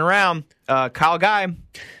 Foxing around. Kyle Guy,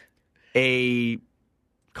 a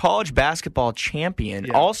college basketball champion,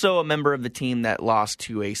 also a member of the team that lost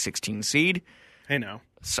to a 16 seed. Hey, now.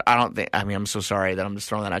 So I'm so sorry that I'm just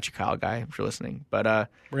throwing that at you, Kyle Guy, if you're listening. But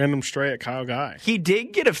random stray at Kyle Guy. He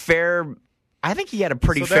did get I think he had a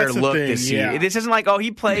pretty fair look this season. This isn't like,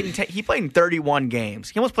 he played in 31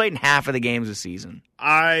 games. He almost played in half of the games this season.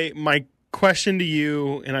 My question to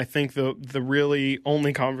you, and I think the really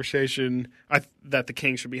only conversation that the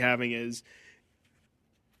Kings should be having is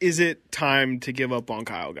it time to give up on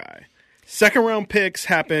Kyle Guy? Second round picks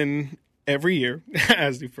happen every year,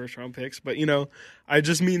 as do first round picks. But, I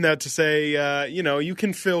just mean that to say, you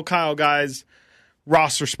can fill Kyle Guy's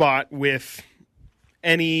roster spot with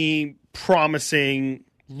any promising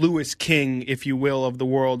Louis King, if you will, of the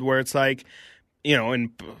world, where it's like, and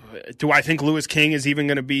do I think Louis King is even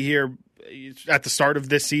going to be here at the start of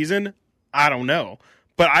this season? I don't know.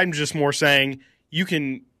 But I'm just more saying you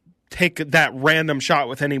can take that random shot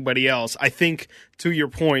with anybody else. I think, to your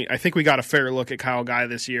point, I think we got a fair look at Kyle Guy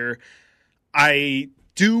this year. I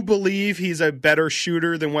do believe he's a better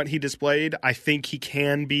shooter than what he displayed. I think he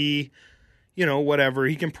can be, whatever.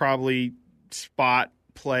 He can probably spot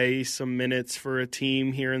play some minutes for a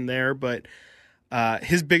team here and there, but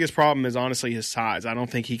his biggest problem is honestly his size. I don't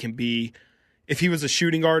think he can be – if he was a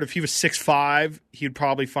shooting guard, if he was 6'5", he'd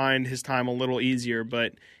probably find his time a little easier,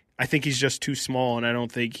 but I think he's just too small, and I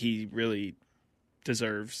don't think he really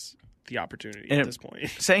deserves the opportunity at this point.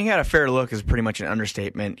 Saying he had a fair look is pretty much an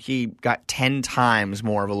understatement. He got 10 times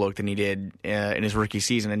more of a look than he did in his rookie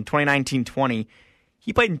season. In 2019-20,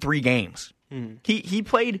 he played in 3 games. He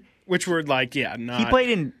played – which were not. He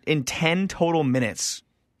played in 10 total minutes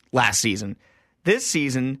last season. This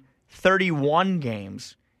season, 31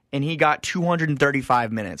 games, and he got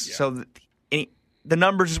 235 minutes. Yeah. So the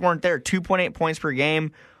numbers just weren't there. 2.8 points per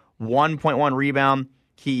game, 1.1 rebound.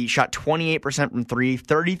 He shot 28% from 3,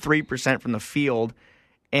 33% from the field,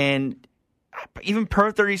 and even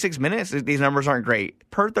per 36 minutes, these numbers aren't great.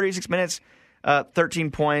 Per 36 minutes,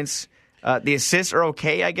 13 points. The assists are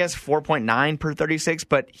okay, I guess, 4.9 per 36,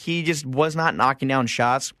 but he just was not knocking down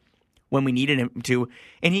shots when we needed him to.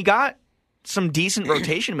 And he got some decent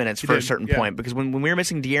rotation minutes for a certain point, because when we were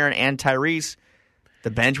missing De'Aaron and Tyrese,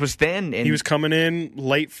 the bench was thin. And he was coming in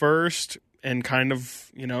late first and kind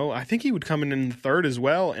of, I think he would come in the third as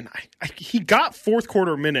well. And he got fourth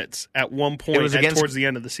quarter minutes at one point towards the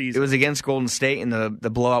end of the season. It was against Golden State in the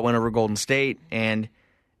blowout win over Golden State, and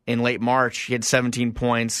in late March, he had 17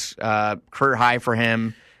 points, career high for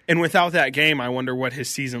him. And without that game, I wonder what his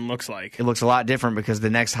season looks like. It looks a lot different, because the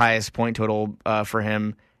next highest point total for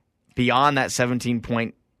him, beyond that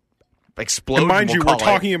 17-point explosion, and mind you, we're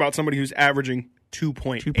talking about somebody who's averaging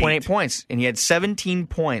 2.8 points, and he had 17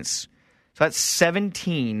 points. So that's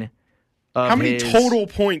 17 of How many total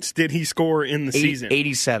points did he score in the season?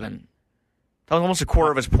 87. That was almost a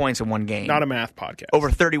quarter of his points in one game. Not a math podcast. Over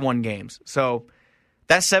 31 games. So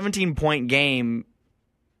that 17-point game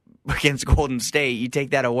against Golden State, you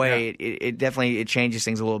take that away, it definitely changes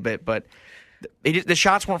things a little bit. But the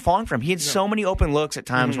shots weren't falling for him. He had so many open looks at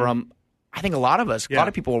times where I think a lot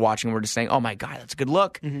of people were watching were just saying, "Oh my God, that's a good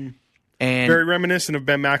look." And very reminiscent of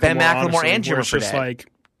Ben McLemore. Honestly, and Jimmer it's just like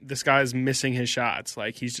this guy's missing his shots.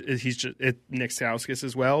 Like he's just Nick Stauskas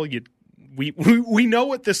as well. We know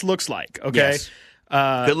what this looks like. Okay. Yes.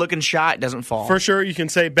 Good looking shot, doesn't fall. For sure, you can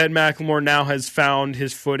say Ben McLemore now has found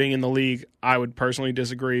his footing in the league. I would personally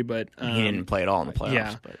disagree, but he didn't play at all in the playoffs.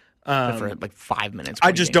 Yeah. But for like 5 minutes.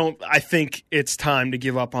 I just don't. I think it's time to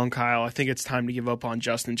give up on Kyle. I think it's time to give up on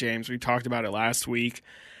Justin James. We talked about it last week.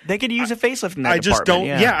 They could use a facelift in that I just don't.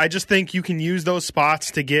 Yeah. Yeah, I just think you can use those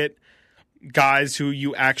spots to get guys who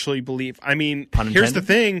you actually believe. I mean, here's the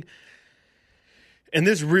thing. And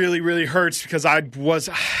this really, really hurts, because I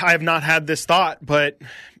have not had this thought, but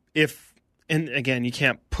and again, you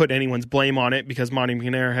can't put anyone's blame on it because Monty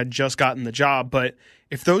McNair had just gotten the job, but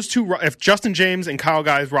if Justin James and Kyle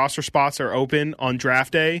Guy's roster spots are open on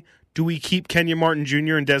draft day, do we keep Kenyon Martin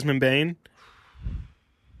Jr. and Desmond Bane?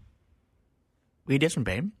 We had Desmond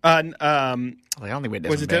Bain? I don't think we had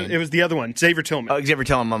Desmond Bain. It was the other one, Xavier Tillman. Oh, Xavier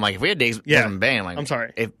Tillman. I'm like, if we had Desmond Bain, I'm like, I'm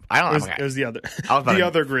sorry. If I don't, it was the other. I was about the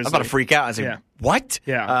other Grizzly. I was about to freak out. I was like, what?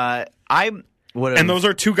 Yeah. I would. And those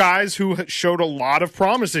are two guys who showed a lot of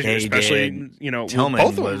promise this year, especially Tillman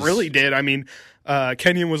both of them really did. I mean,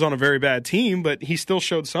 Kenyon was on a very bad team, but he still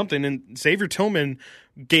showed something. And Xavier Tillman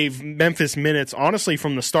gave Memphis minutes, honestly,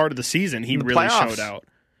 from the start of the season. He really showed out.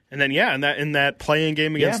 And then, in that play-in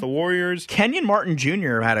game against the Warriors. Kenyon Martin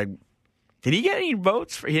Jr. Did he get any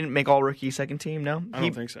votes? He didn't make all-rookie second team, no? I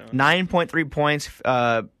don't think so. 9.3 points,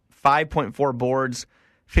 5.4 boards,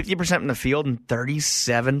 50% from the field, and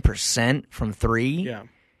 37% from three. Yeah.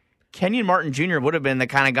 Kenyon Martin Jr. would have been the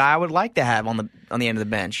kind of guy I would like to have on the end of the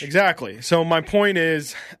bench. Exactly. So my point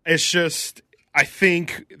is, it's just I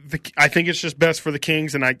think it's just best for the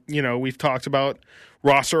Kings, and we've talked about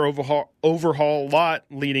roster overhaul a lot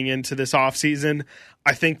leading into this offseason.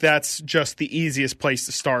 I think that's just the easiest place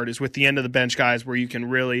to start is with the end of the bench guys where you can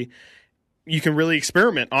really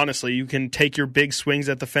experiment. Honestly, you can take your big swings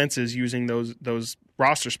at the fences using those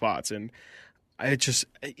roster spots, and I just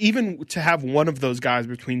even to have one of those guys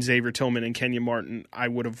between Xavier Tillman and Kenyon Martin, I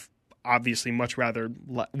would have obviously much rather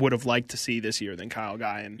would have liked to see this year than Kyle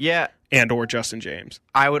Guy and or Justin James.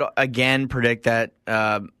 I would again predict that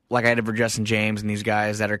like I did for Justin James and these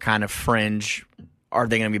guys that are kind of fringe. Are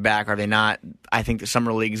they going to be back? Are they not? I think the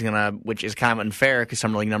Summer League is going to, which is kind of unfair because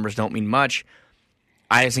Summer League numbers don't mean much.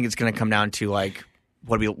 I just think it's going to come down to like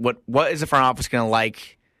what is the front office going to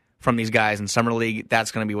like from these guys in Summer League?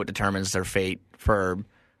 That's going to be what determines their fate for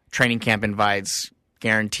training camp invites,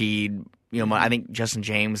 guaranteed. I think Justin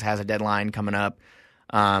James has a deadline coming up.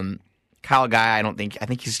 Kyle Guy, I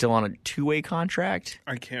think he's still on a 2-way contract.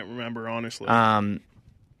 I can't remember, honestly.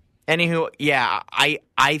 Anywho, yeah,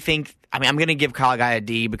 I think I'm going to give Kyle Guy a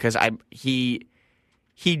D because he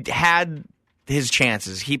had his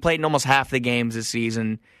chances. He played in almost half the games this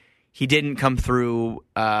season. He didn't come through.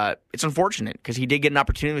 It's unfortunate because he did get an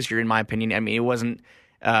opportunity this year, in my opinion. I mean, it wasn't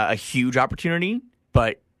a huge opportunity,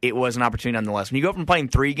 but it was an opportunity nonetheless. When you go from playing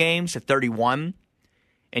 3 games to 31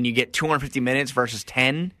 and you get 250 minutes versus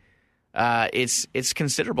 10, it's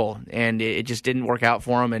considerable, and it just didn't work out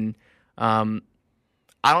for him. And I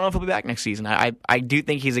don't know if he'll be back next season. I do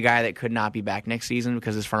think he's a guy that could not be back next season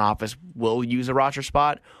because his front office will use a roster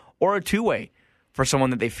spot or a 2-way for someone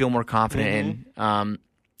that they feel more confident in,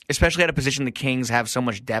 especially at a position the Kings have so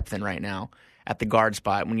much depth in right now at the guard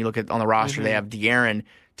spot. When you look at on the roster, they have De'Aaron,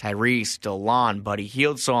 Tyrese, DeLon, Buddy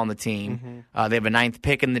Hield still on the team. They have a 9th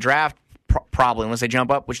pick in the draft, probably, unless they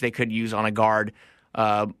jump up, which they could use on a guard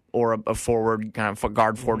or a forward, kind of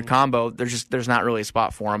guard-forward combo. There's not really a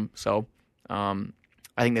spot for him. So I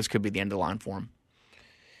think this could be the end of the line for him.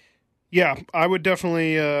 Yeah, I would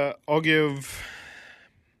definitely I'll give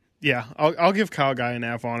Kyle Guy an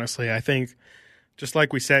F, honestly. I think, just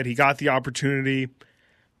like we said, he got the opportunity,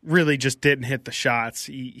 really just didn't hit the shots.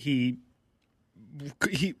 He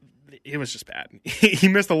was just bad. He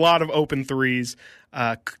missed a lot of open threes,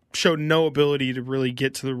 showed no ability to really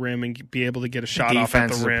get to the rim and be able to get a shot off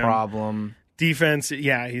at the rim. Defense is a problem. Defense,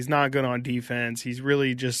 he's not good on defense. He's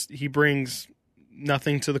really he brings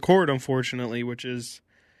nothing to the court, unfortunately, which is...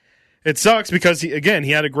 It sucks because, he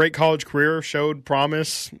had a great college career, showed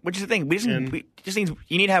promise. Which is the thing.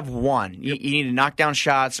 You need to have one. You need to knock down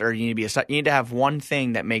shots, or you need to have one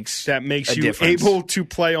thing that makes you difference. Able to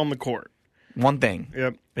play on the court. One thing.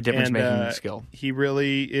 Yep. A difference-making skill. He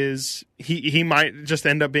really is. He might just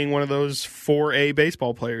end up being one of those 4A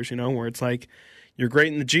baseball players, where it's like you're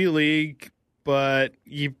great in the G League, but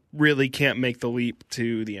you really can't make the leap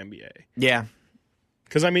to the NBA. Yeah.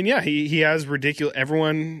 Because, he has ridiculous...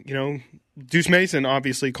 Everyone, Deuce Mason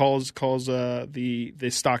obviously calls the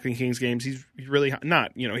Stockton Kings games. He's really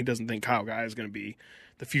not, he doesn't think Kyle Guy is going to be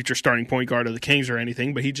the future starting point guard of the Kings or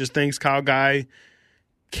anything, but he just thinks Kyle Guy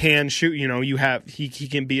can shoot. He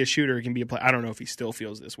can be a shooter, he can be a player. I don't know if he still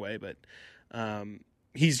feels this way, but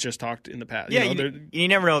he's just talked in the past. Yeah, you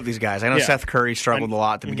never know with these guys. I know Seth Curry struggled a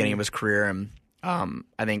lot at the beginning of his career, and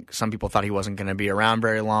I think some people thought he wasn't going to be around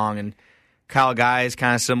very long, and Kyle Guy is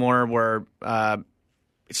kind of similar, where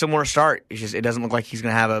similar start. It's just it doesn't look like he's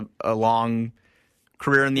going to have a long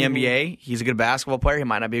career in the NBA. He's a good basketball player. He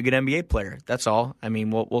might not be a good NBA player. That's all.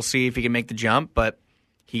 We'll see if he can make the jump, but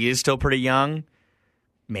he is still pretty young.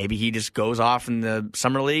 Maybe he just goes off in the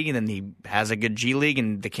Summer League, and then he has a good G League,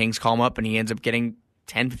 and the Kings call him up, and he ends up getting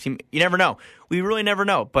 10, 15. You never know. We really never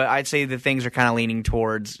know. But I'd say that things are kind of leaning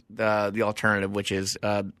towards the alternative, which is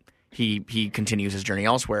he continues his journey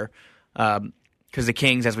elsewhere. Because the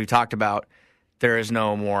Kings, as we've talked about, there is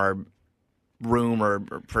no more room or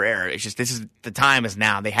for error. It's just the time is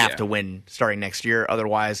now. They have to win starting next year.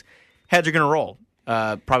 Otherwise, heads are going to roll.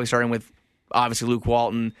 Probably starting with obviously Luke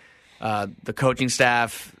Walton, the coaching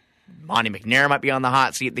staff. Monty McNair might be on the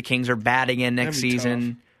hot seat. The Kings are batting in next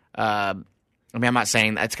season. I'm not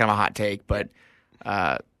saying that's kind of a hot take, but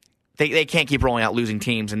they can't keep rolling out losing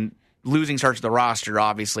teams, and losing starts with the roster,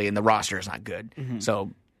 obviously, and the roster is not good. Mm-hmm.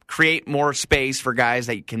 So create more space for guys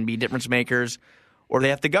that can be difference makers, or they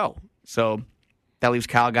have to go. So that leaves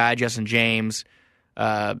Kyle Guy, Justin James,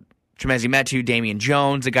 Tremezi Metu, Damian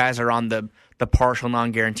Jones, the guys that are on the partial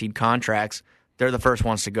non-guaranteed contracts. They're the first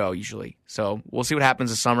ones to go usually. So we'll see what happens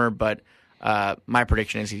this summer, but my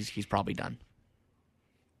prediction is he's probably done.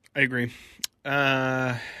 I agree.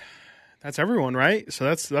 That's everyone, right? So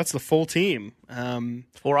that's the full team.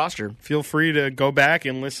 Full roster. Feel free to go back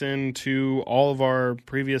and listen to all of our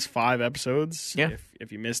previous 5 episodes. Yeah.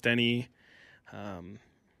 If you missed any.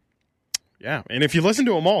 Yeah. And if you listened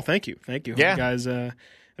to them all, thank you. Thank you. Yeah.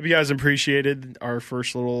 Hope you guys appreciated our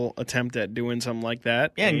first little attempt at doing something like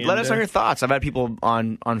that. Yeah, and let us know your thoughts. I've had people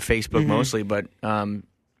on Facebook mostly, but let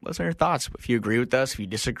us know your thoughts. If you agree with us, if you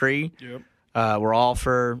disagree, we're all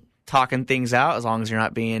for talking things out as long as you're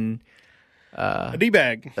not being a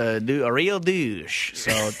D-bag, a real douche.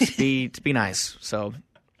 So to be nice. So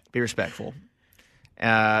be respectful.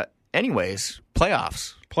 Anyways,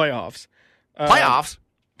 playoffs.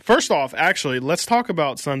 First off, actually, let's talk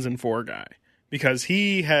about Suns and 4 guy, because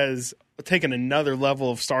he has taken another level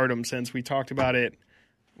of stardom since we talked about it.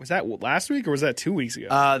 Was that last week or was that 2 weeks ago?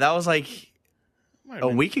 That was like a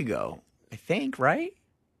week ago, I think, right?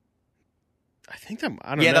 I think that, I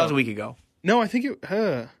don't know. Yeah, that was a week ago. No, I think it,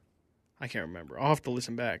 I can't remember. I'll have to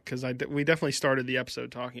listen back because we definitely started the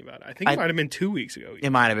episode talking about it. I think it might have been 2 weeks ago. It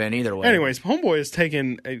might have been either way. Anyways, Homeboy has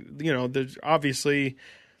taken,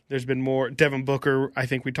 there's been more. Devin Booker, I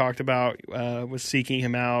think we talked about, was seeking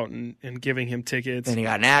him out and giving him tickets. And he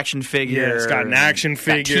got an action figure. Yeah, he's got an action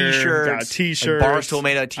figure. Got T-shirts. Like Barstool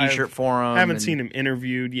made a T-shirt for him. I haven't seen him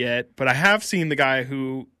interviewed yet, but I have seen the guy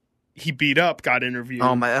who he beat up got interviewed.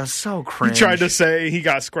 Oh, my, that was so cringe. He tried to say he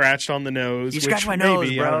got scratched on the nose. You scratched my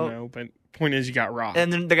nose, bro. I don't know, but point is you got robbed.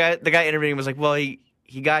 And then the guy interviewing was like, well, he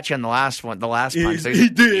got you on the last punch. So he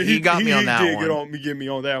did. He got me on that one. He did get me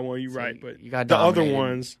on that one. You're right, but you got the other dominated.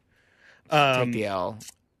 ones. Take the L.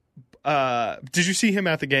 Did you see him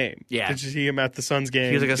at the game? Yeah. Did you see him at the Suns game?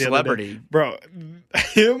 He was like a celebrity. Bro,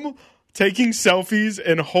 him taking selfies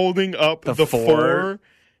and holding up the 4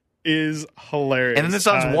 is hilarious. And then the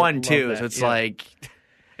Suns won, too. So it's like,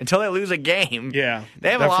 until they lose a game. Yeah.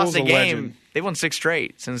 They haven't lost a game. Legend. They won 6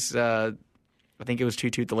 straight since, I think it was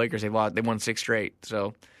 2-2 the Lakers. They won 6 straight.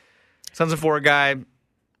 So, Suns and 4 guy.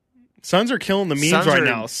 Suns are killing the memes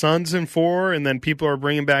now. Suns and 4, and then people are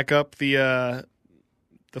bringing back up the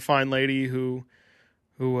fine lady who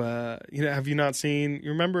have you not seen? You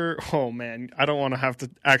remember? Oh man, I don't want to have to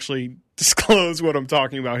actually disclose what I'm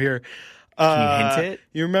talking about here. Can you hint it?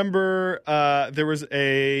 You remember there was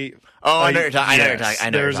a? Oh, I know you're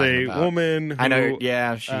talking. There's a woman who I know.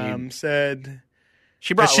 Yeah, she said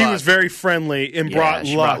she brought. She was very friendly and brought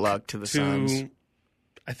luck to the Suns.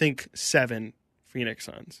 I think 7 Phoenix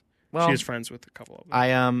Suns. Well, she is friends with a couple of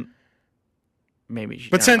them. Maybe.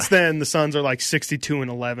 But since then, the Suns are like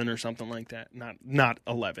 62-11 or something like that. Not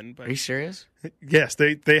 11. But are you serious? Yes,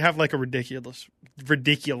 they have like a ridiculous. It's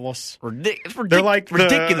ridiculous. They're like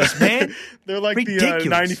ridiculous, man. They're like the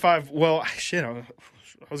 95. Well, shit. I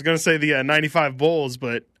was gonna say the 95 Bulls,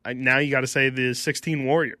 but now you got to say the 16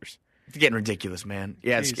 Warriors. It's getting ridiculous, man.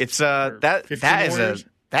 Yeah, Jeez, it's that is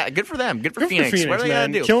good for them. Good for Phoenix. What are they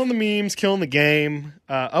man. gonna do? Killing the memes, killing the game.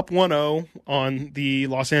 Up 1-0 on the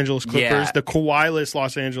Los Angeles Clippers, the Kawhi-less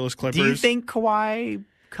Los Angeles Clippers. Do you think Kawhi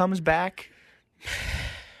comes back?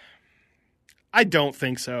 I don't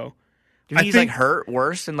think so. Do you think he's like hurt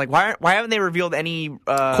worse? And like why haven't they revealed any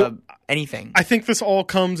anything? I think this all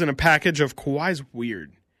comes in a package of Kawhi's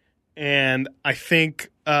weird. And I think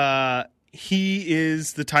he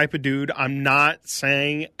is the type of dude, I'm not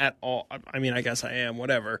saying at all. I mean, I guess I am,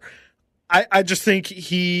 whatever. I just think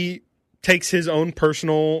he takes his own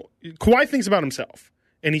personal. Kawhi thinks about himself,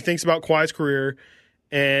 and he thinks about Kawhi's career,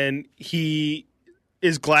 and he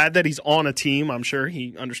is glad that he's on a team. I'm sure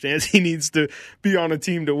he understands he needs to be on a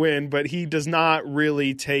team to win, but he does not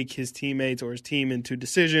really take his teammates or his team into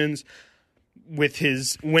decisions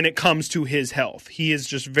when it comes to his health. He is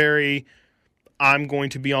just very, I'm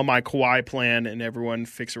going to be on my Kawhi plan and everyone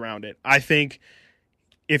fix around it. I think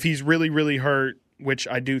if he's really, really hurt, which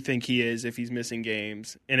I do think he is if he's missing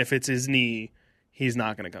games, and if it's his knee, he's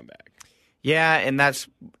not going to come back. Yeah, and that's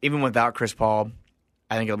even without Chris Paul.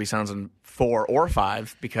 I think it'll be Suns in 4 or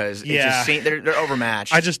 5 because Yeah. they're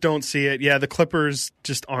overmatched. I just don't see it. Yeah, the Clippers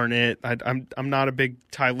just aren't it. I'm not a big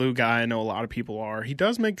Ty Lue guy. I know a lot of people are. He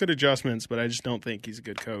does make good adjustments, but I just don't think he's a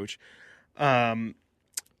good coach. Their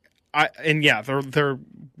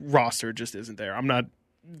roster just isn't there. I'm not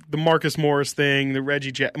the Marcus Morris thing,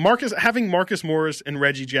 the having Marcus Morris and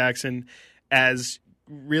Reggie Jackson as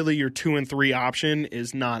really your 2 and 3 option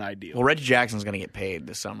is not ideal. Well, Reggie Jackson's going to get paid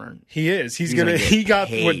this summer. He is. He got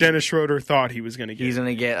paid. what Dennis Schroeder thought he was going to get. He's going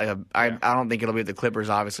to get I don't think it'll be the Clippers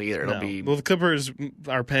obviously either. It'll be the Clippers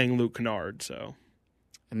are paying Luke Kennard, so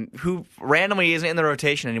who randomly isn't in the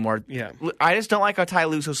rotation anymore. Yeah. I just don't like how Ty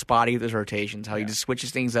Lue's so spotty with his rotations. How he just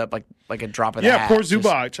switches things up like a drop of the hat. Yeah, poor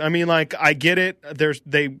Zubac. I mean, like I get it.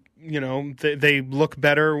 They look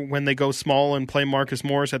better when they go small and play Marcus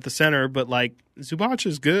Morris at the center, but like Zubac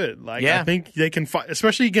is good. Like I think they can fight,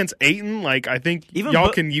 especially against Ayton. Like I think even y'all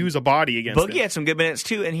can use a body against Boogie him. had some good minutes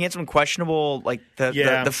too, and he had some questionable not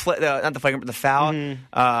the flagrant, but the foul. Mm-hmm.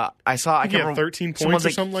 I can't remember 13 points or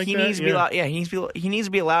something like that. Needs to be allowed, he needs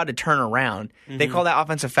to be allowed to turn around. Mm-hmm. They called that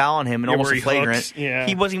offensive foul on him and almost a flagrant.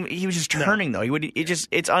 He wasn't. He was just turning though.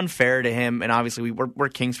 It's unfair to him, and obviously we're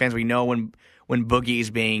Kings fans. We know when Boogie is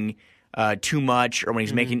being too much or when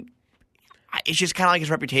he's making. It's just kind of like his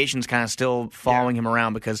reputation's kind of still following him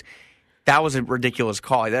around because that was a ridiculous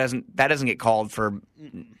call. That doesn't get called for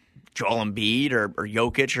Joel Embiid or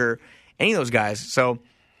Jokic or any of those guys. So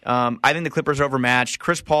I think the Clippers are overmatched.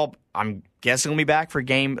 Chris Paul, I'm guessing will be back for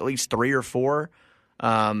game at least 3 or 4.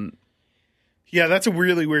 Yeah, that's a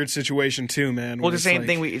really weird situation too, man. Well, the same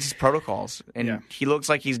thing. It's just protocols, and he looks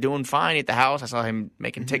like he's doing fine at the house. I saw him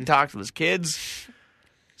making TikToks with his kids.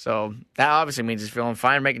 So that obviously means he's feeling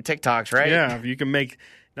fine making TikToks, right? Yeah, if you can make.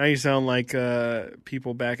 Now you sound like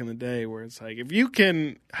people back in the day where it's like, if you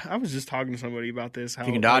can. I was just talking to somebody about this. How if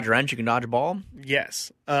you can dodge a wrench, you can dodge a ball.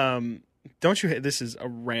 Yes. Don't you? This is a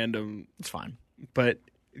random. It's fine. But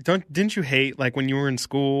didn't you hate like when you were in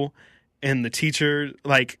school and the teacher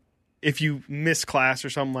like if you missed class or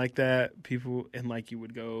something like that, people and like you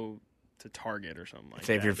would go to Target or something like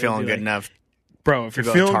that. If you're feeling good enough. Bro, if you're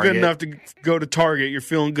feeling good enough to go to Target, you're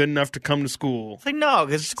feeling good enough to come to school. It's like, no,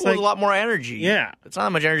 because school is a lot more energy. Yeah. It's not that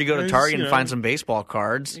much energy to go to Target and find some baseball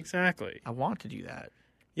cards. Exactly. I want to do that.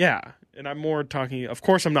 Yeah. And I'm more talking, of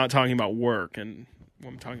course, I'm not talking about work. And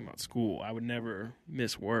when I'm talking about school, I would never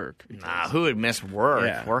miss work. Nah, who would miss work?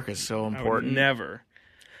 Yeah. Work is so important. I would never.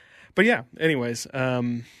 But yeah, anyways, I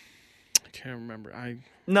can't remember.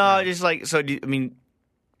 Just like, so,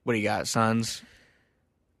 what do you got, Suns?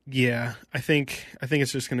 Yeah, I think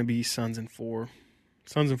it's just going to be Suns in 4.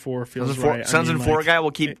 Suns in 4 feels right. Suns in 4 guy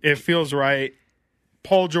will keep. It feels right.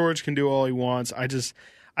 Paul George can do all he wants. I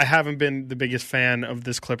haven't been the biggest fan of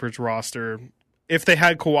this Clippers roster. If they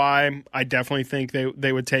had Kawhi, I definitely think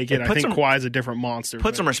they would take it. I think Kawhi is a different monster.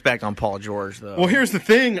 Put some respect on Paul George, though. Well, here's the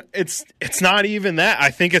thing. It's not even that. I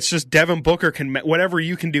think it's just Devin Booker can whatever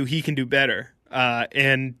you can do, he can do better.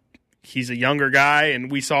 And he's a younger guy,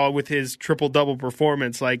 and we saw with his triple-double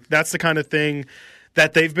performance, like that's the kind of thing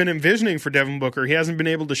that they've been envisioning for Devin Booker. He hasn't been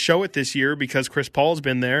able to show it this year because Chris Paul's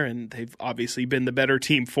been there, and they've obviously been the better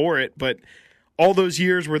team for it. But all those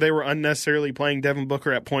years where they were unnecessarily playing Devin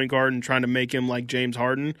Booker at point guard and trying to make him like James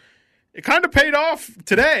Harden, it kind of paid off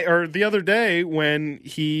today or the other day when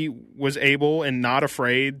he was able and not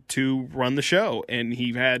afraid to run the show. And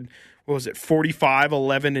he had, 45,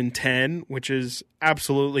 11, and 10, which is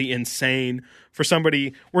absolutely insane for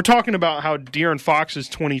somebody. We're talking about how De'Aaron Fox is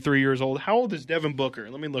 23 years old. How old is Devin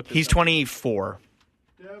Booker? Let me look this He's up. 24.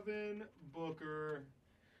 Devin Booker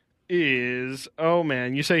is, oh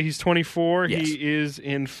man, you say he's 24? Yes. He is,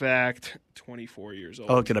 in fact, 24 years old.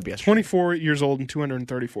 I looked it up yesterday. 24 years old and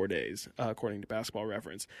 234 days, according to Basketball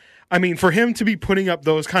Reference. I mean, for him to be putting up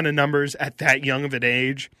those kind of numbers at that young of an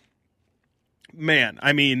age, man,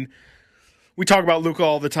 I mean, we talk about Luka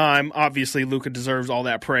all the time. Obviously, Luka deserves all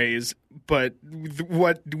that praise. But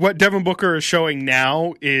what Devin Booker is showing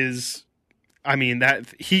now is, I mean,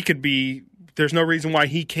 that he could be. There's no reason why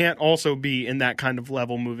he can't also be in that kind of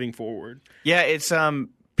level moving forward. Yeah, it's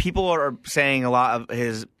people are saying a lot of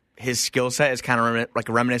his skill set is kind of like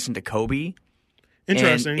reminiscent to Kobe.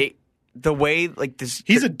 Interesting. And the way like this,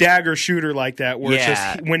 he's a dagger shooter like that. Where it's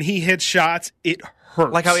just when he hits shots, it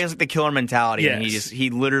hurts. Like how he has like the killer mentality. Yes. And he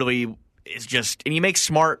literally is just, and he makes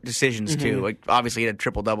smart decisions too. Like obviously he had a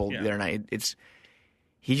triple double the other night.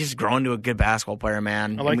 He's just grown to a good basketball player,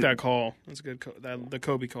 man. I like that call. That's good. The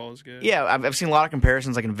Kobe call is good. Yeah, I've seen a lot of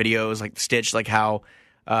comparisons, like in videos, like Stitch, like how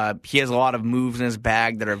He has a lot of moves in his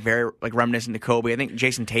bag that are very like reminiscent to Kobe. I think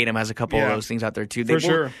Jason Tatum has a couple of those things out there too.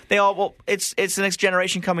 Sure. They all it's the next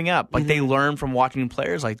generation coming up. Like they learn from watching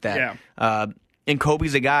players like that. Yeah. And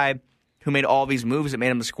Kobe's a guy who made all these moves that made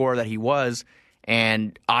him the scorer that he was.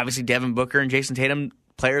 And obviously Devin Booker and Jason Tatum,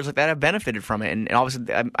 players like that have benefited from it. And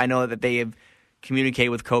obviously I know that they have communicated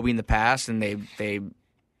with Kobe in the past and they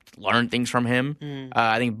learned things from him.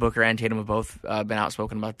 I think Booker and Tatum have both been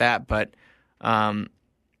outspoken about that. But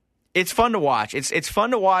it's fun to watch. It's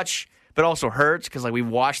fun to watch, but also hurts because like we've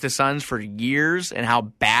watched the Suns for years and how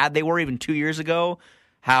bad they were even 2 years ago.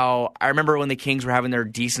 How I remember when the Kings were having their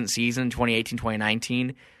decent season, 2018,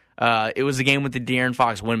 2019. It was the game with the De'Aaron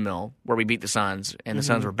Fox windmill where we beat the Suns, and the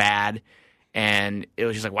Suns were bad. And it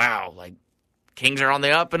was just like, wow, like Kings are on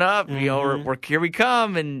the up and up. You know, we're here we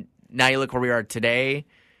come. And now you look where we are today,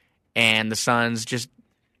 and the Suns just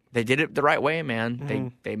they did it the right way,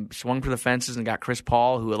 man. They swung for the fences and got Chris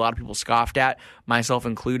Paul, who a lot of people scoffed at, myself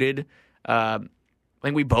included. I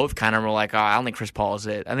think we both kind of were like, oh, I don't think Chris Paul is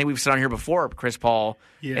it. I think we've said on here before, Chris Paul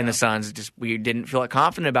and the Suns, just we didn't feel like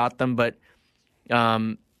confident about them, but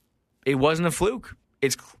it wasn't a fluke.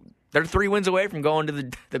 They're 3 wins away from going to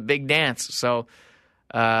the big dance. So,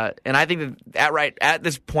 and I think that at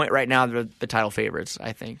this point right now, they're the title favorites,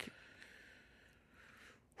 I think.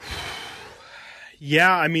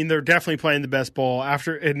 Yeah, I mean, they're definitely playing the best ball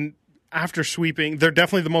after sweeping. They're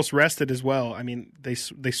definitely the most rested as well. I mean, they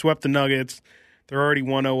swept the Nuggets. They're already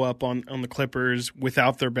 1-0 up on the Clippers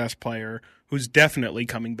without their best player, who's definitely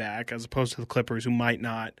coming back, as opposed to the Clippers, who might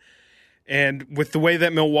not. And with the way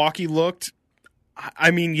that Milwaukee looked,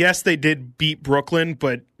 I mean, yes, they did beat Brooklyn,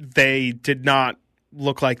 but they did not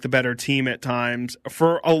look like the better team at times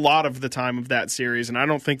for a lot of the time of that series. And I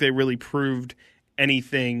don't think they really proved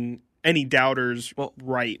any doubters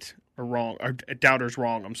right or wrong, or doubters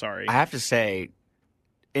wrong. I'm sorry. I have to say,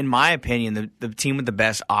 in my opinion, the team with the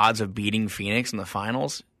best odds of beating Phoenix in the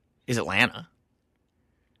finals is Atlanta.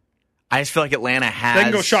 I just feel like Atlanta has... They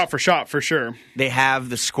can go shot for sure. They have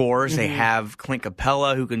the scores. They have Clint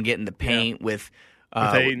Capella, who can get in the paint with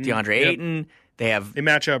DeAndre Ayton. They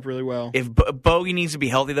match up really well. If Bogey needs to be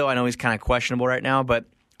healthy, though, I know he's kind of questionable right now, but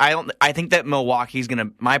I think that Milwaukee's going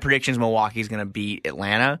to... My prediction is Milwaukee's going to beat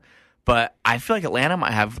Atlanta, but I feel like Atlanta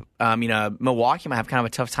might have... Milwaukee might have kind of a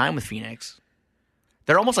tough time with Phoenix.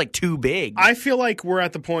 They're almost like too big. I feel like we're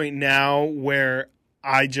at the point now where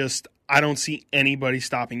I don't see anybody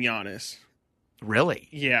stopping Giannis. Really?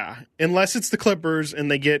 Yeah. Unless it's the Clippers and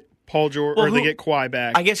they get Paul George or they get Kawhi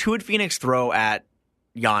back. I guess who would Phoenix throw at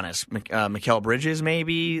Giannis? Mikal Bridges,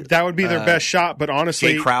 maybe? That would be their best shot, but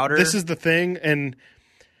honestly, Jay Crowder? This is the thing, and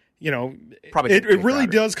probably it really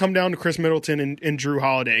does come down to Chris Middleton and Jrue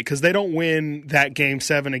Holiday, because they don't win that Game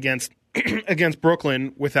 7 against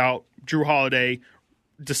Brooklyn without Jrue Holiday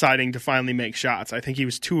deciding to finally make shots. I think he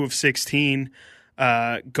was 2 of 16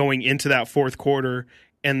 going into that fourth quarter,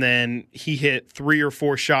 and then he hit 3 or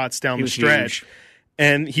 4 shots down the stretch. Huge.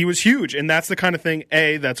 And he was huge, and that's the kind of thing,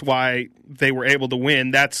 that's why they were able to win.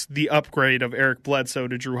 That's the upgrade of Eric Bledsoe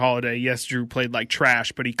to Jrue Holiday. Yes, Jrue played like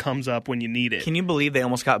trash, but he comes up when you need it. Can you believe they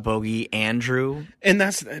almost got Bogey and Jrue? And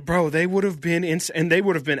they would have been and they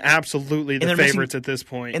would have been absolutely the favorites at this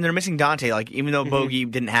point. And they're missing Dante. Like, even though Bogey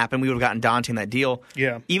didn't happen, we would have gotten Dante in that deal.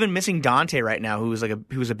 Yeah. Even missing Dante right now, who was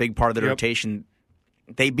a big part of the rotation,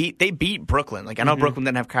 they beat Brooklyn. Like, I know Brooklyn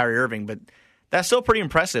didn't have Kyrie Irving, but that's still pretty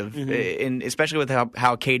impressive, and especially with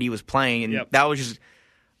how KD was playing, and that was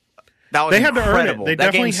they had incredible. To earn it. They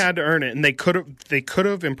definitely had to earn it, and they could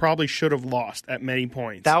have and probably should have lost at many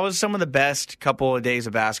points. That was some of the best couple of days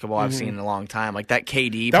of basketball I've seen in a long time. Like that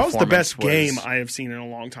KD. That was the best game I have seen in a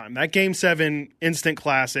long time. That Game 7 instant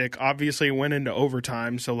classic. Obviously, it went into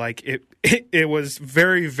overtime, so like it was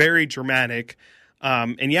very, very dramatic.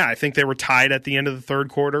 And I think they were tied at the end of the third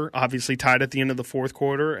quarter, obviously tied at the end of the fourth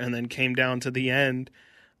quarter, and then came down to the end.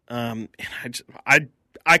 And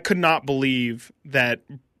I could not believe that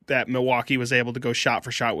Milwaukee was able to go shot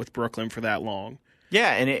for shot with Brooklyn for that long.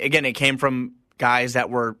 Yeah, and it came from guys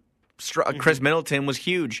that were Chris Middleton was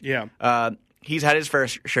huge. Yeah. He's had his fair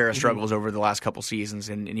share of struggles over the last couple seasons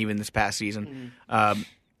and even this past season.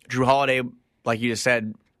 Jrue Holiday, like you just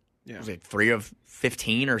said, was it 3 of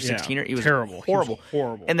 15 or 16? Or he was terrible. Horrible. He was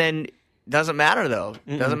horrible. And then doesn't matter though.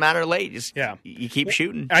 Doesn't matter late. Just you keep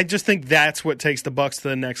shooting. I just think that's what takes the Bucks to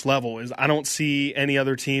the next level. Is I don't see any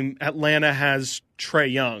other team. Atlanta has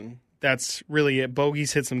Trae Young. That's really it.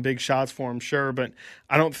 Bogey's hit some big shots for him, sure, but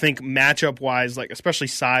I don't think matchup wise, like especially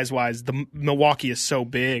size wise, the Milwaukee is so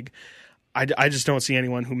big. I just don't see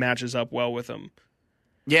anyone who matches up well with them.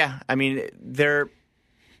 Yeah, I mean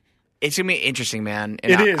It's going to be interesting, man.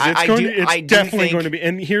 And It is. It's definitely think, going to be.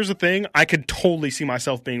 And here's the thing: I could totally see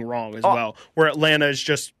myself being wrong as well. Where Atlanta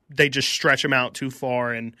is they just stretch them out too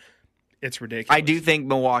far, and it's ridiculous. I do think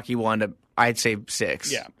Milwaukee will end up, I'd say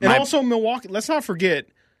 6. Yeah, and also Milwaukee. Let's not forget,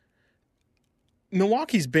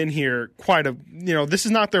 Milwaukee's been here this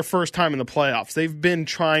is not their first time in the playoffs. They've been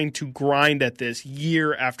trying to grind at this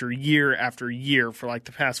year after year after year for like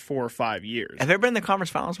the past 4 or 5 years. Have they ever been in the conference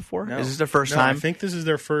finals before? No. Is this their first time? I think this is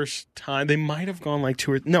their first time. They might have gone like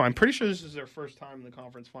 2 or... No, I'm pretty sure this is their first time in the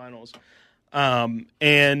conference finals.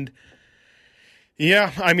 And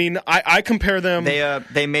yeah, I mean, I compare them...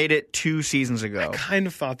 They made it 2 seasons ago. I kind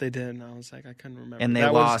of thought they did, and I was like, I couldn't remember. And they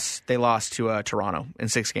lost to Toronto in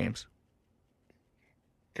 6 games.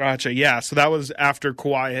 Gotcha. Yeah. So that was after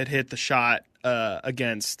Kawhi had hit the shot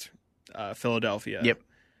against Philadelphia. Yep.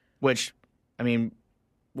 Which, I mean,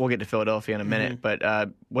 we'll get to Philadelphia in a minute.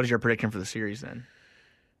 But what is your prediction for the series then?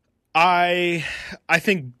 I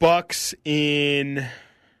think Bucks in.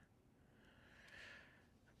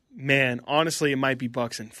 Man, honestly, it might be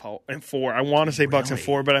Bucks in 4. I want to say Bucks in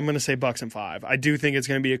 4, but I'm going to say Bucks in 5. I do think it's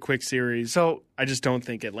going to be a quick series. So I just don't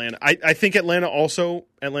think Atlanta. I think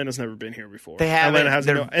Atlanta's never been here before. They haven't. Atlanta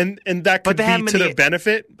hasn't, and that could be to their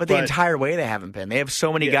benefit. But the entire way they haven't been. They have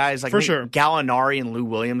so many guys like for sure. Gallinari and Lou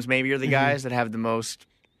Williams maybe are the guys that have the most.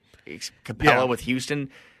 Capella with Houston.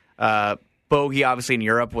 Bogey obviously in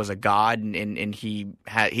Europe was a god, and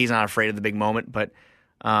he's not afraid of the big moment, but.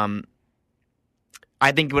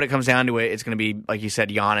 I think when it comes down to it, it's going to be, like you said,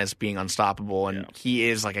 Giannis being unstoppable, and he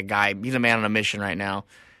is like a guy. He's a man on a mission right now.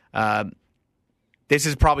 This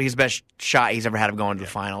is probably his best shot he's ever had of going to the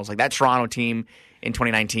finals. Like that Toronto team in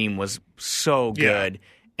 2019 was so good,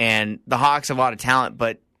 and the Hawks have a lot of talent,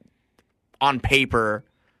 but on paper,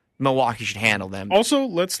 Milwaukee should handle them. Also,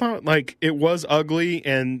 let's not it was ugly,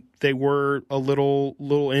 and they were a little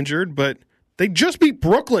injured, but they just beat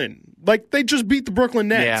Brooklyn. They just beat the Brooklyn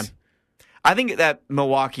Nets. Yeah. I think that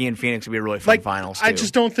Milwaukee and Phoenix would be a really fun finals, too. I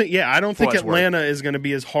just don't think, I don't think Atlanta is going to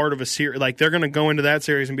be as hard of a series. They're going to go into that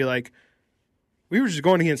series and be like, we were just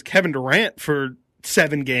going against Kevin Durant for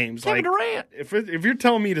 7 games. Kevin Durant. If you're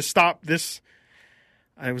telling me to stop this,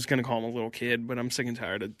 I was going to call him a little kid, but I'm sick and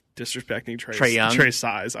tired of disrespecting Trey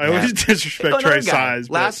size. I always disrespect Trey size.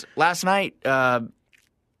 Last night,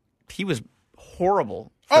 he was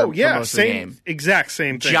horrible. Exact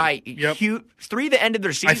same thing. Huge, 3 that ended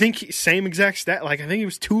their season. I think same exact stat. I think he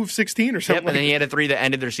was 2 of 16 or something. And then he had a 3 that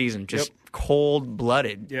ended their season. Just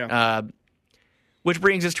cold-blooded. Yeah. Which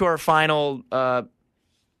brings us to our final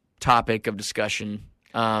topic of discussion.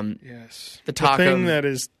 Yes. The thing that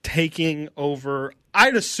is taking over,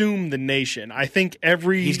 I'd assume, the nation. I think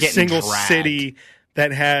every single city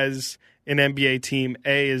that has an NBA team,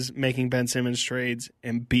 A, is making Ben Simmons trades,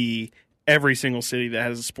 and B, every single city that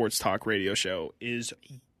has a sports talk radio show is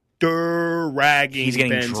dragging. He's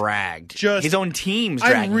getting dragged. Just his own team's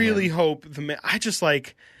dragging. I really hope the man. I just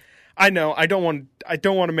I know I don't want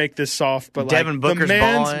to make this soft, but Devin Booker's the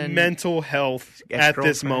man's balling. mental health at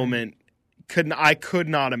this moment I could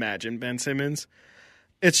not imagine Ben Simmons.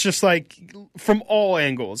 It's just from all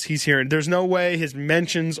angles he's hearing. There's no way his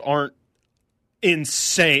mentions aren't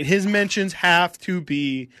insane. His mentions have to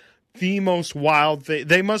be the most wild thing.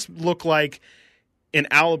 They must look like an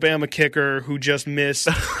Alabama kicker who just missed,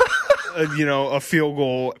 a field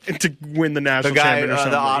goal to win the national championship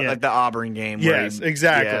or something. The Auburn game. Yes,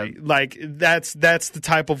 exactly. Yeah. That's the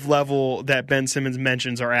type of level that Ben Simmons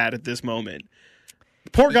mentions are at this moment.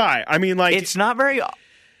 Poor guy. I mean, it's not very.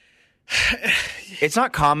 It's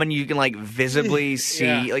not common. You can visibly see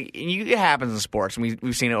it happens in sports, and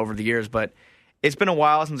we've seen it over the years. But it's been a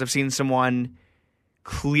while since I've seen someone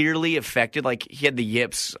clearly affected. He had the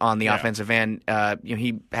yips on the offensive end.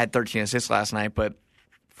 He had 13 assists last night, but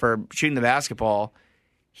for shooting the basketball,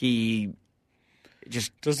 he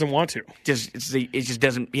just doesn't want to. It just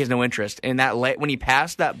doesn't. He has no interest. And that when he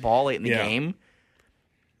passed that ball late in the game,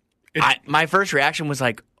 my first reaction was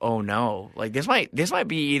oh no! This might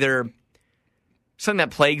be either something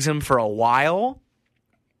that plagues him for a while.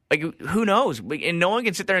 Who knows? And no one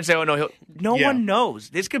can sit there and say, "Oh no!" No one knows.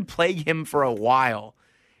 This could plague him for a while.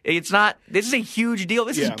 It's not. This is a huge deal.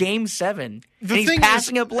 This is Game 7. And he's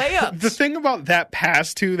passing up layups. The thing about that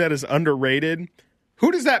pass too that is underrated.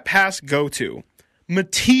 Who does that pass go to?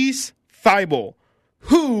 Matisse Thybulle,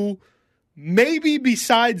 who maybe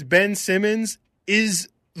besides Ben Simmons is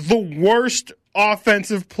the worst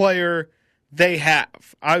offensive player they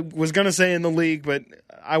have. I was going to say in the league, but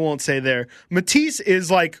I won't say there. Matisse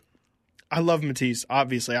is I love Matisse,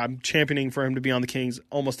 obviously. I'm championing for him to be on the Kings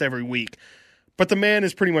almost every week. But the man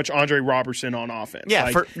is pretty much Andre Robertson on offense.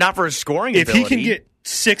 Yeah, not for his scoring ability.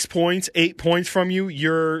 6 points, 8 points from you,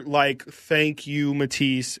 you're like, thank you,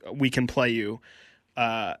 Matisse, we can play you.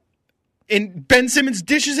 And Ben Simmons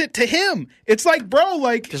dishes it to him. It's like, bro,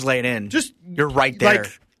 like, Just lay it in. just You're right there.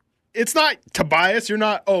 like, it's not Tobias. You're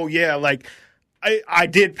not, oh, yeah, like, I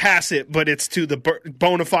did pass it, but it's to the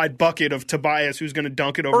bona fide bucket of Tobias who's going to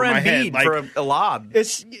dunk it over or my Embiid head. Like, for a lob.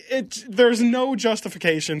 it's there's no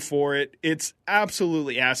justification for it. It's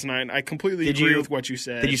absolutely asinine. I completely agree with what you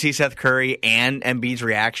said. Did you see Seth Curry and Embiid's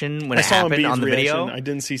reaction when I it saw happened Embiid's on the reaction. video? I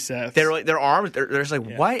didn't see Seth. They're like, their arms, they're just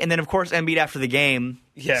like, what? And then, of course, Embiid after the game,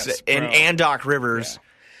 Yes, and Doc Rivers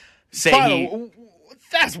say By the he... way,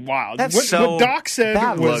 that's wild. That's what Doc said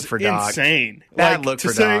bad was look for Doc. insane. Bad look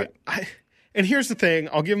for Doc. And here's the thing.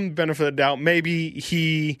 I'll give him the benefit of the doubt. Maybe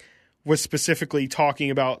he was specifically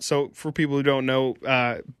talking about. So for people who don't know,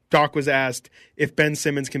 Doc was asked if Ben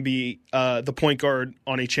Simmons can be the point guard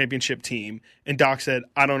on a championship team. And Doc said,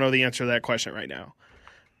 I don't know the answer to that question right now.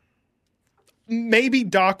 Maybe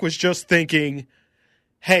Doc was just thinking,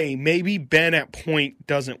 hey, maybe Ben at point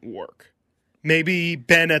doesn't work. Maybe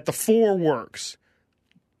Ben at the 4 works.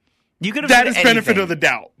 You could have That said is benefit anything. of the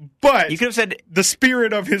doubt. But You could have said... the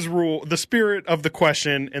spirit of his rule, the spirit of the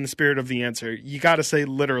question, and the spirit of the answer, you got to say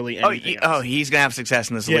literally anything else. He's gonna have success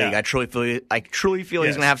in this Yeah. league. I truly feel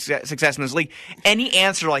he's gonna have success in this league. Any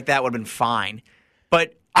answer like that would have been fine,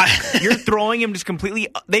 but you're throwing him just completely.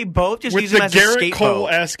 They both just With use him the as a Garrett scapegoat.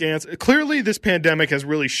 Cole-esque answer. Clearly, this pandemic has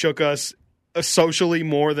really shook us socially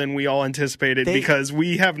more than we all anticipated because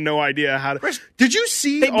we have no idea how to. Did you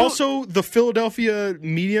see also the Philadelphia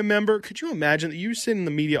media member? Could you imagine that you sit in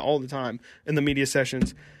the media all the time in the media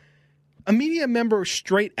sessions? A media member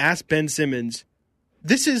straight asked Ben Simmons,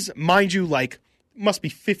 this is, mind you, like, must be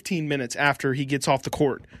 15 minutes after he gets off the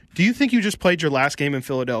court. Do you think you just played your last game in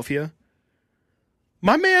Philadelphia?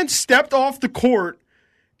 My man stepped off the court,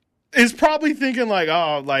 is probably thinking like,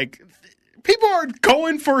 oh, like, people are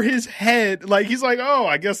going for his head. Like, he's like, oh,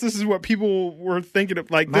 I guess this is what people were thinking of.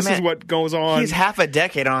 Like, this is what goes on. He's half a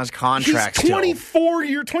decade on his contract. He's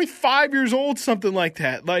 25 years old, something like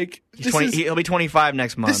that. Like, he'll be 25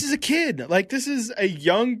 next month. This is a kid. Like, this is a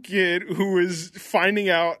young kid who is finding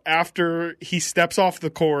out after he steps off the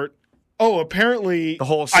court. Oh, apparently the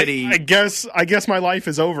whole city. I guess my life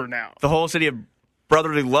is over now. The whole city of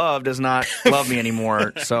brotherly love does not love me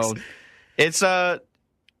anymore. So it's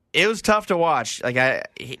it was tough to watch. Like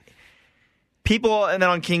people, and then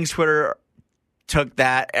on King's Twitter took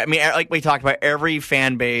that. I mean, like we talked about, every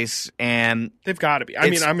fan base, and they've got to be. I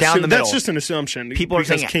mean, I'm assuming that's just an assumption. People are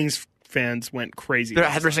saying Kings fans went crazy.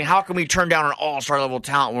 They're saying, "How can we turn down an all-star level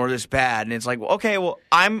talent when we're this bad?" And it's like, well, okay, well,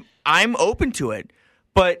 I'm open to it,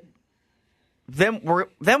 but then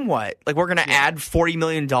what? Like, we're going to add $40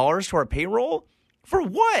 million to our payroll for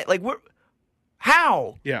what? Like,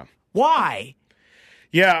 how? Yeah. Why?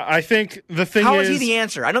 Yeah, I think the thing how is he the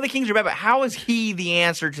answer? I know the Kings are bad, but how is he the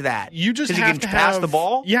answer to that? You just have to pass the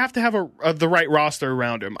ball. You have to have the right roster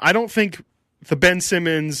around him. I don't think the Ben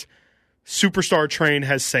Simmons superstar train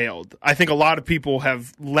has sailed. I think a lot of people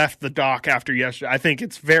have left the dock after yesterday. I think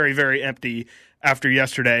it's very, very empty after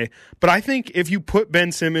yesterday. But I think if you put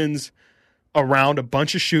Ben Simmons around a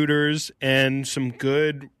bunch of shooters and some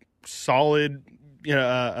good, solid,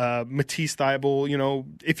 Matisse Thybulle,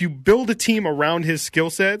 if you build a team around his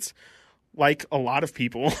skill sets, like a lot of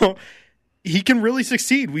people, he can really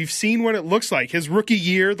succeed. We've seen what it looks like. His rookie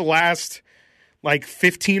year, the last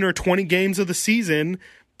 15 or 20 games of the season,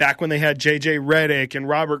 back when they had J.J. Redick and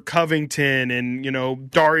Robert Covington and,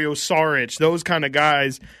 Dario Saric, those kind of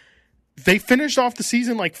guys, they finished off the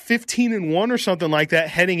season 15-1 or something like that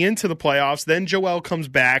heading into the playoffs. Then Joel comes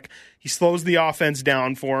back. He slows the offense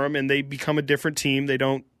down for him, and they become a different team. They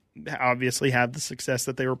don't obviously have the success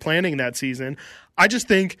that they were planning that season. I just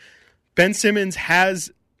think Ben Simmons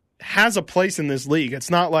has a place in this league.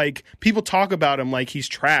 It's not like people talk about him like he's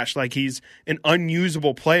trash, like he's an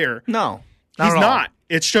unusable player. No, he's not.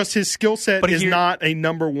 It's just his skill set is not a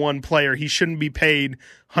number one player. He shouldn't be paid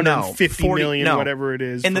 $150 million, whatever it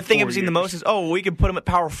is. And the thing I've seen the most is, we could put him at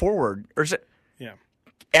power forward. Or is it? Yeah.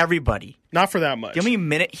 Everybody. Not for that much. Give me a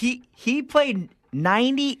minute. He played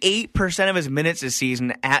 98% of his minutes this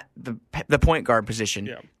season at the point guard position.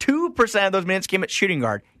 Yeah. 2% of those minutes came at shooting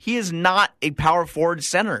guard. He is not a power forward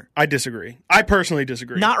center. I disagree. I personally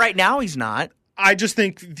disagree. Not right now, he's not. I just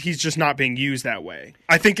think he's just not being used that way.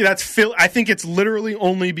 I think it's literally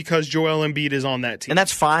only because Joel Embiid is on that team. And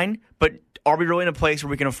that's fine, but are we really in a place where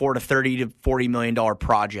we can afford a $30 to $40 million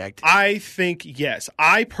project? I think yes.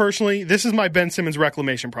 I personally, this is my Ben Simmons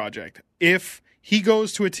reclamation project. If he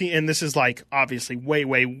goes to a team, and this is obviously way,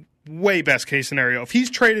 way, way best case scenario. If he's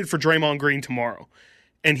traded for Draymond Green tomorrow,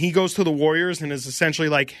 and he goes to the Warriors and is essentially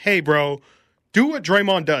like, hey, bro, do what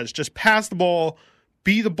Draymond does. Just pass the ball,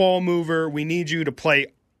 be the ball mover. We need you to play,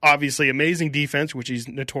 obviously, amazing defense, which he's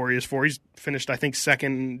notorious for. He's finished, I think,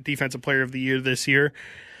 second Defensive Player of the Year this year.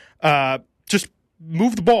 Just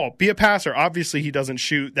move the ball, be a passer. Obviously, he doesn't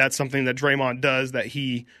shoot. That's something that Draymond does that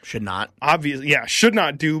he should not. Obviously, should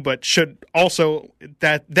not do, but should also.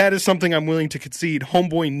 That is something I'm willing to concede.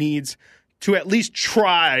 Homeboy needs to at least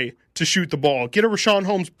try to shoot the ball. Get a Rashawn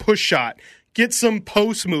Holmes push shot. Get some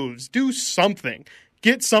post moves. Do something.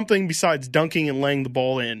 Get something besides dunking and laying the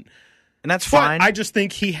ball in. And that's fine. But I just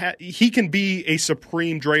think he can be a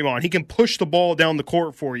supreme Draymond. He can push the ball down the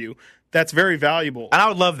court for you. That's very valuable. And I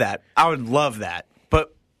would love that.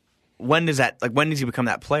 But when does he become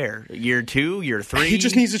that player? Year 2, year 3? He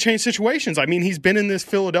just needs to change situations. I mean, he's been in this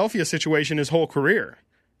Philadelphia situation his whole career.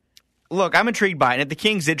 Look, I'm intrigued by it. And if the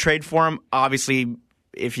Kings did trade for him, obviously,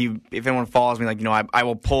 if anyone follows me, I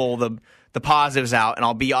will pull the positives out and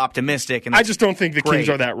I'll be optimistic. And I just don't think the great. Kings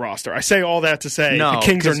are that roster. I say all that to say no, the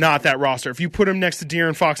Kings are not that roster. If you put him next to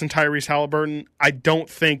De'Aaron Fox and Tyrese Halliburton, I don't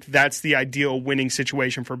think that's the ideal winning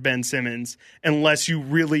situation for Ben Simmons unless you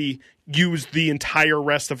really use the entire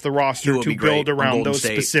rest of the roster to build around those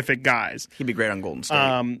specific guys. He'd be great on Golden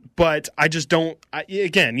State. But I just don't. I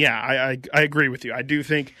agree with you. I do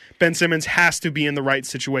think Ben Simmons has to be in the right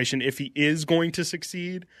situation if he is going to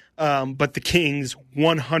succeed. But the Kings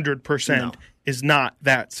 100% is not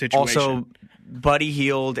that situation. Also, Buddy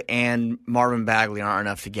Hield and Marvin Bagley aren't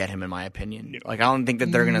enough to get him, in my opinion. I don't think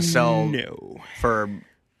that they're going to sell for.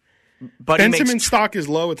 Ben Simmons' stock is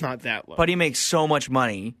low. It's not that low. Buddy makes so much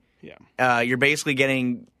money. Yeah, you're basically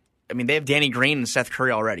getting. I mean, they have Danny Green and Seth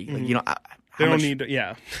Curry already. Mm-hmm. They don't need to.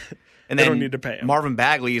 Yeah, and they don't need to pay him. Marvin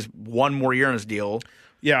Bagley is one more year on his deal.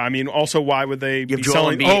 Yeah, I mean, also, why would they be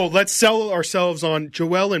selling? Let's sell ourselves on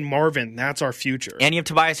Joel and Marvin. That's our future. And you have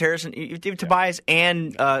Tobias Harrison. You have Tobias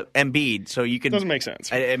and Embiid, so you could. Doesn't make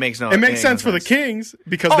sense. It makes no. It makes sense for the Kings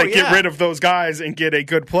because they get rid of those guys and get a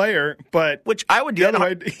good player. But which I would do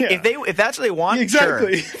if that's what they want.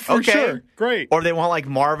 Exactly, sure. For sure, great. Or they want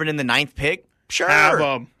Marvin in the 9th pick. Sure, have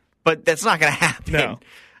them. But that's not going to happen.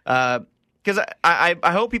 No. Because I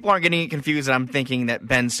hope people aren't getting confused that I'm thinking that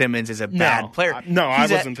Ben Simmons is a bad player. I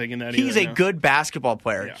wasn't thinking that either. He's a good basketball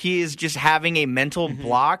player. Yeah. He is just having a mental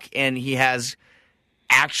block, and he has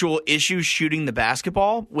actual issues shooting the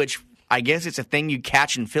basketball, which I guess it's a thing you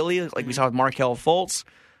catch in Philly, like we saw with Markelle Fultz.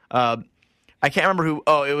 I can't remember who.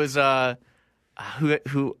 Oh, it was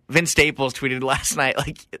who Vince Staples tweeted last night.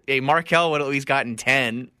 Markelle would at least gotten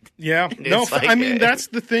 10. Yeah, no, I mean that's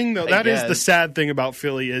the thing though. That is the sad thing about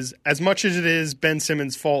Philly is as much as it is Ben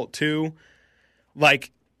Simmons' fault too.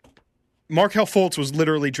 Markelle Fultz was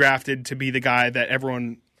literally drafted to be the guy that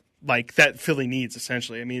everyone that Philly needs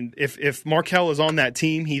essentially. I mean, if Markelle is on that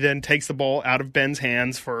team, he then takes the ball out of Ben's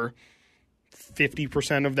hands for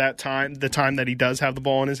 50% of that time, the time that he does have the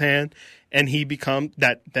ball in his hand, and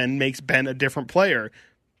then makes Ben a different player.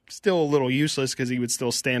 Still a little useless because he would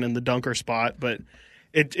still stand in the dunker spot, but.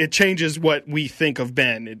 It changes what we think of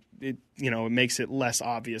Ben. It makes it less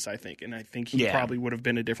obvious, I think, and I think he probably would have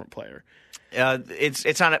been a different player.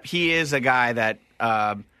 It's not. He is a guy that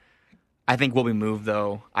I think will be moved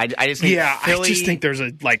though. I just think I just think there's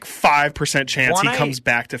a 5% chance he comes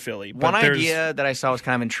back to Philly. But one idea that I saw was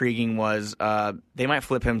kind of intriguing was they might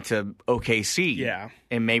flip him to OKC. Yeah,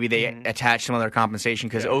 and maybe they attach some other compensation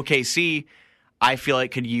because OKC. I feel like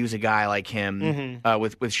could use a guy like him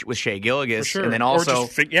with Shea Gilgeous, sure. And then also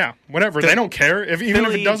whatever. They don't care even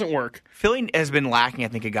if it doesn't work. Philly has been lacking, I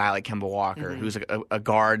think, a guy like Kemba Walker, who's a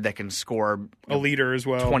guard that can score a leader as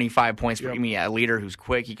well, 25 points. Yep. A leader who's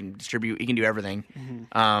quick. He can distribute. He can do everything.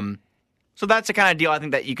 So that's the kind of deal I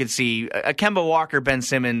think that you could see a Kemba Walker Ben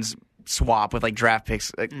Simmons swap with draft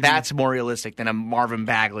picks. That's more realistic than a Marvin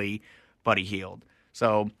Bagley Buddy Hield.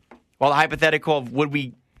 So while the hypothetical of would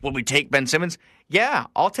we take Ben Simmons? Yeah,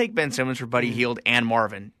 I'll take Ben Simmons for Buddy Hield and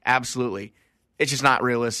Marvin. Absolutely. It's just not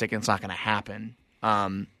realistic and it's not going to happen.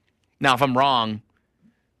 Now, if I'm wrong,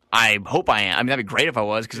 I hope I am. I mean, that'd be great if I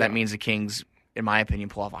was because that means the Kings, in my opinion,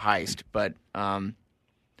 pull off a heist. But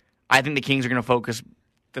I think the Kings are going to focus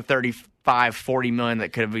the $35, $40 million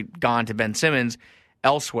that could have gone to Ben Simmons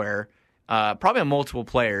elsewhere, probably on multiple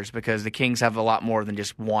players because the Kings have a lot more than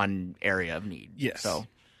just one area of need. Yes. So,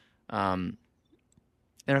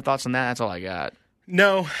 any thoughts on that? That's all I got.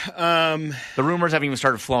 No. The rumors haven't even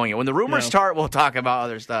started flowing yet. When the rumors start, we'll talk about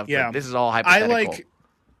other stuff. Yeah. But this is all hypothetical.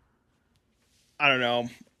 I don't know.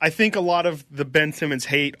 I think a lot of the Ben Simmons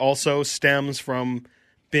hate also stems from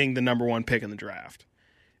being the number one pick in the draft.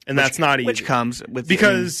 And that's not easy. Which comes with...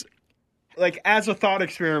 Because, like as a thought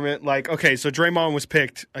experiment, like, okay, so Draymond was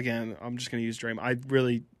picked again. I'm just going to use Draymond. I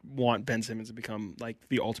really want Ben Simmons to become like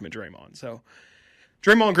the ultimate Draymond. So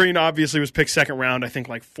Draymond Green obviously was picked second round. I think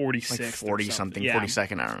like 46th, like 40 something, yeah.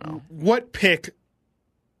 42nd. I don't know. What pick?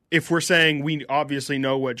 If we're saying we obviously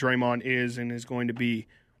know what Draymond is and is going to be,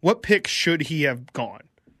 what pick should he have gone?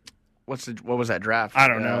 What was that draft? I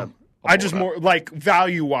don't know. I just more like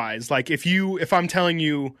value wise. Like if I'm telling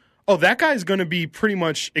you, oh, that guy's going to be pretty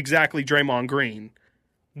much exactly Draymond Green.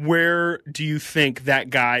 Where do you think that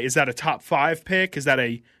guy is? That a top 5 pick? Is that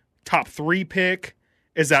a top 3 pick?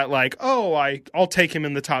 Is that like, oh, I'll take him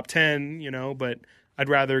in the top 10, but I'd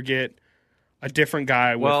rather get a different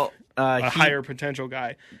guy with a higher potential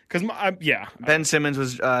guy. Because Ben Simmons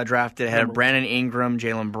was drafted ahead of Brandon Ingram,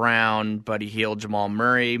 Jaylen Brown, Buddy Hield, Jamal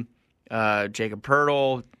Murray, Jacob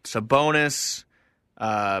Poeltl, Sabonis,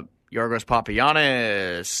 Yorgos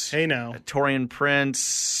Papagiannis. Hey now. Taurean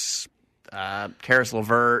Prince, Karis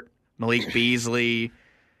LeVert, Malik Beasley,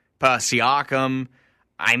 Siakam.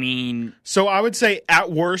 I mean... So I would say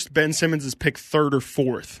at worst, Ben Simmons is picked 3rd or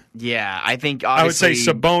 4th. Yeah, I think obviously... I would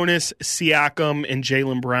say Sabonis, Siakam, and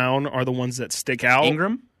Jaylen Brown are the ones that stick out.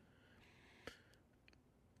 Ingram?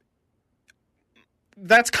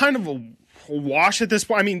 That's kind of a wash at this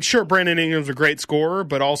point. I mean, sure, Brandon Ingram's a great scorer,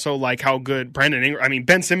 but also like how good Brandon Ingram... I mean,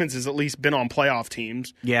 Ben Simmons has at least been on playoff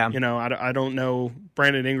teams. Yeah. I don't know.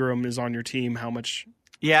 Brandon Ingram is on your team. How much...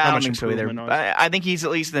 Yeah, I don't think so either. I think he's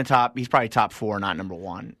at least in the top. He's probably top 4, not number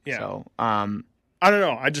 1. Yeah. So, I don't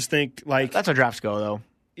know. I just think like that's how drafts go, though.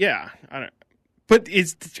 Yeah, but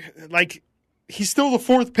it's like he's still the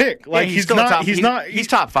 4th pick. Like yeah, he's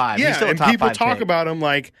top 5. Yeah, he's still a and top people 5 talk pick. about him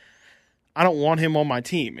like I don't want him on my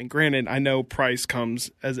team. And granted, I know price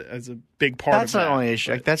comes as a big part That's of that. That's the only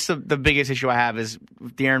issue. Like, that's the biggest issue I have is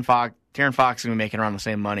De'Aaron Fox. De'Aaron Fox is going to be making around the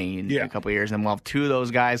same money in a couple of years, and then we'll have 2 of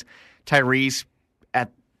those guys. Tyrese at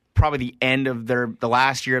probably the end of the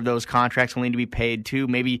last year of those contracts will need to be paid too.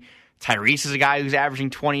 Maybe Tyrese is a guy who's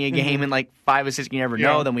averaging 20 a game and like 5 assists. You never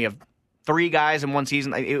know. Then we have 3 guys in one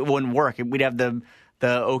season. It wouldn't work. We'd have the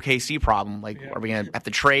OKC problem. Like, are we going to have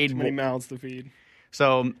to trade? Too many mouths to feed.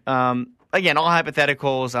 So, again, all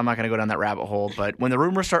hypotheticals. I'm not going to go down that rabbit hole. But when the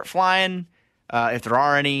rumors start flying, if there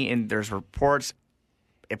are any, and there's reports,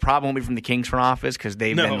 it probably won't be from the Kings front office because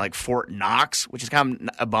they've been like Fort Knox, which is kind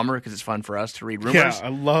of a bummer because it's fun for us to read rumors. Yeah, I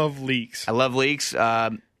love leaks. I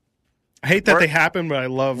hate that they happen, but I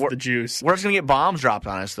love the juice. We're just gonna get bombs dropped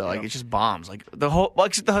on us though. Like it's just bombs. Like the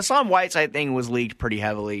Hassan Whiteside thing was leaked pretty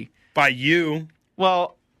heavily by you.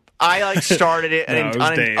 Well, I started it,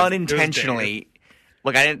 it unintentionally.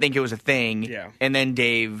 Like I didn't think it was a thing. Yeah. And then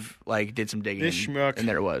Dave did some digging. This schmuck. And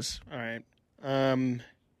there it was. All right.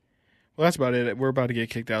 Well, that's about it. We're about to get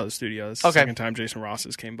kicked out of the studio. This is the second time Jason Ross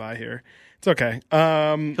has came by here. It's okay.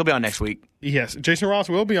 He'll be on next week. Yes, Jason Ross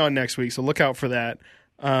will be on next week, so look out for that.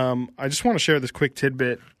 I just want to share this quick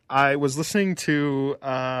tidbit. I was listening to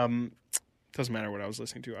doesn't matter what I was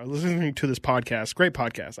listening to. I was listening to this podcast, great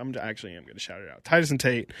podcast. I'm going to shout it out. Titus and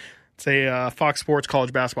Tate. It's a Fox Sports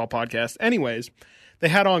college basketball podcast. Anyways, they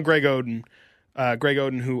had on Greg Oden. Greg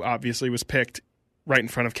Oden, who obviously was picked right in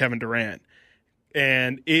front of Kevin Durant,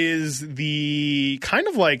 and is the kind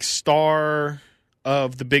of like star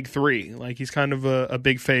of the Big Three. Like he's kind of a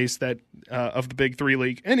big face that of the Big Three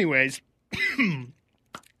league. Anyways,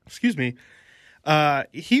 excuse me.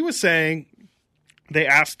 He was saying they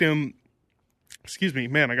asked him. Excuse me,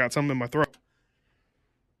 man, I got something in my throat.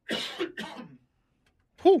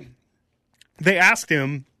 Whew. They asked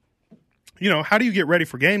him, how do you get ready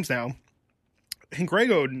for games now? And Greg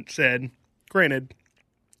Oden said, granted,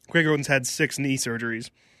 Greg Oden's had 6 knee surgeries.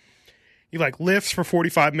 He lifts for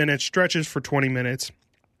 45 minutes, stretches for 20 minutes,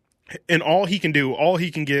 and all he can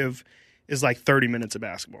give is 30 minutes of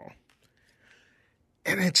basketball.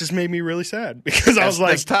 And it just made me really sad because I was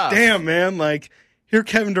like, damn, man, here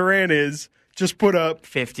Kevin Durant is, just put up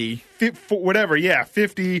 50,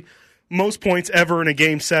 50 most points ever in a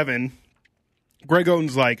game 7. Greg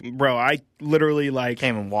Oden's like, bro, I literally can't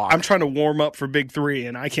even walk. I'm trying to warm up for Big Three,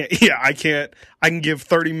 and I can't. Yeah, I can't. I can give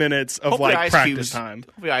 30 minutes of practice time.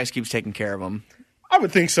 Hopefully, Ice Cube's taking care of him. I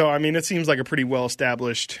would think so. I mean, it seems like a pretty well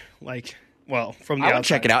established from the outside. I would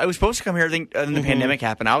check it out. It was supposed to come here. Then the pandemic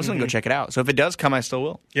happened. I was going to go check it out. So if it does come, I still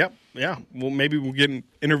will. Yep. Yeah. Well, maybe we'll get an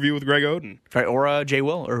interview with Greg Oden, right? Or Jay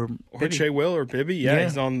Will or Jay Will or Bibby. Yeah,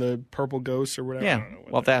 he's on the Purple Ghost or whatever. Yeah,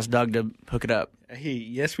 we'll have to ask Doug to hook it up.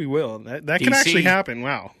 Yes, we will. That can actually happen.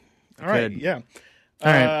 Wow. All right. Yeah.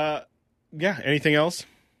 All right. Yeah. Anything else?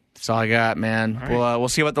 That's all I got, man. Right. We'll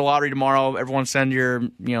see about the lottery tomorrow. Everyone send your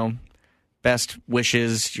best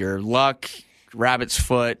wishes, your luck, rabbit's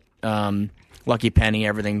foot, lucky penny,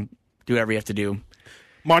 everything do whatever you have to do.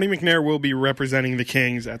 Monty McNair will be representing the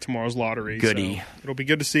Kings at tomorrow's lottery. Goody. So it'll be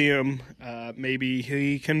good to see him. Maybe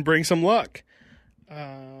he can bring some luck.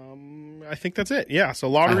 I think that's it. Yeah, so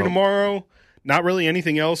lottery tomorrow. Not really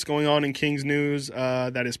anything else going on in Kings news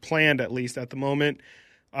that is planned, at least at the moment.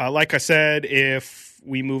 Like I said, if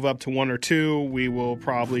we move up to 1 or 2, we will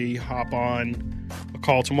probably hop on a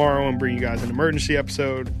call tomorrow and bring you guys an emergency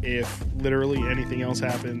episode. If literally anything else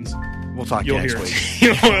happens, we'll talk to you next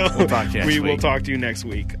week. We'll talk to you next week. We will talk to you next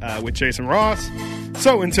week with Jason Ross.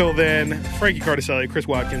 So until then, Frankie Cardicelli, Chris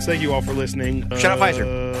Watkins, thank you all for listening. Shout out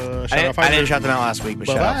Pfizer. I didn't shout them out last week, but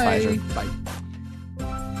shout out Pfizer. Bye.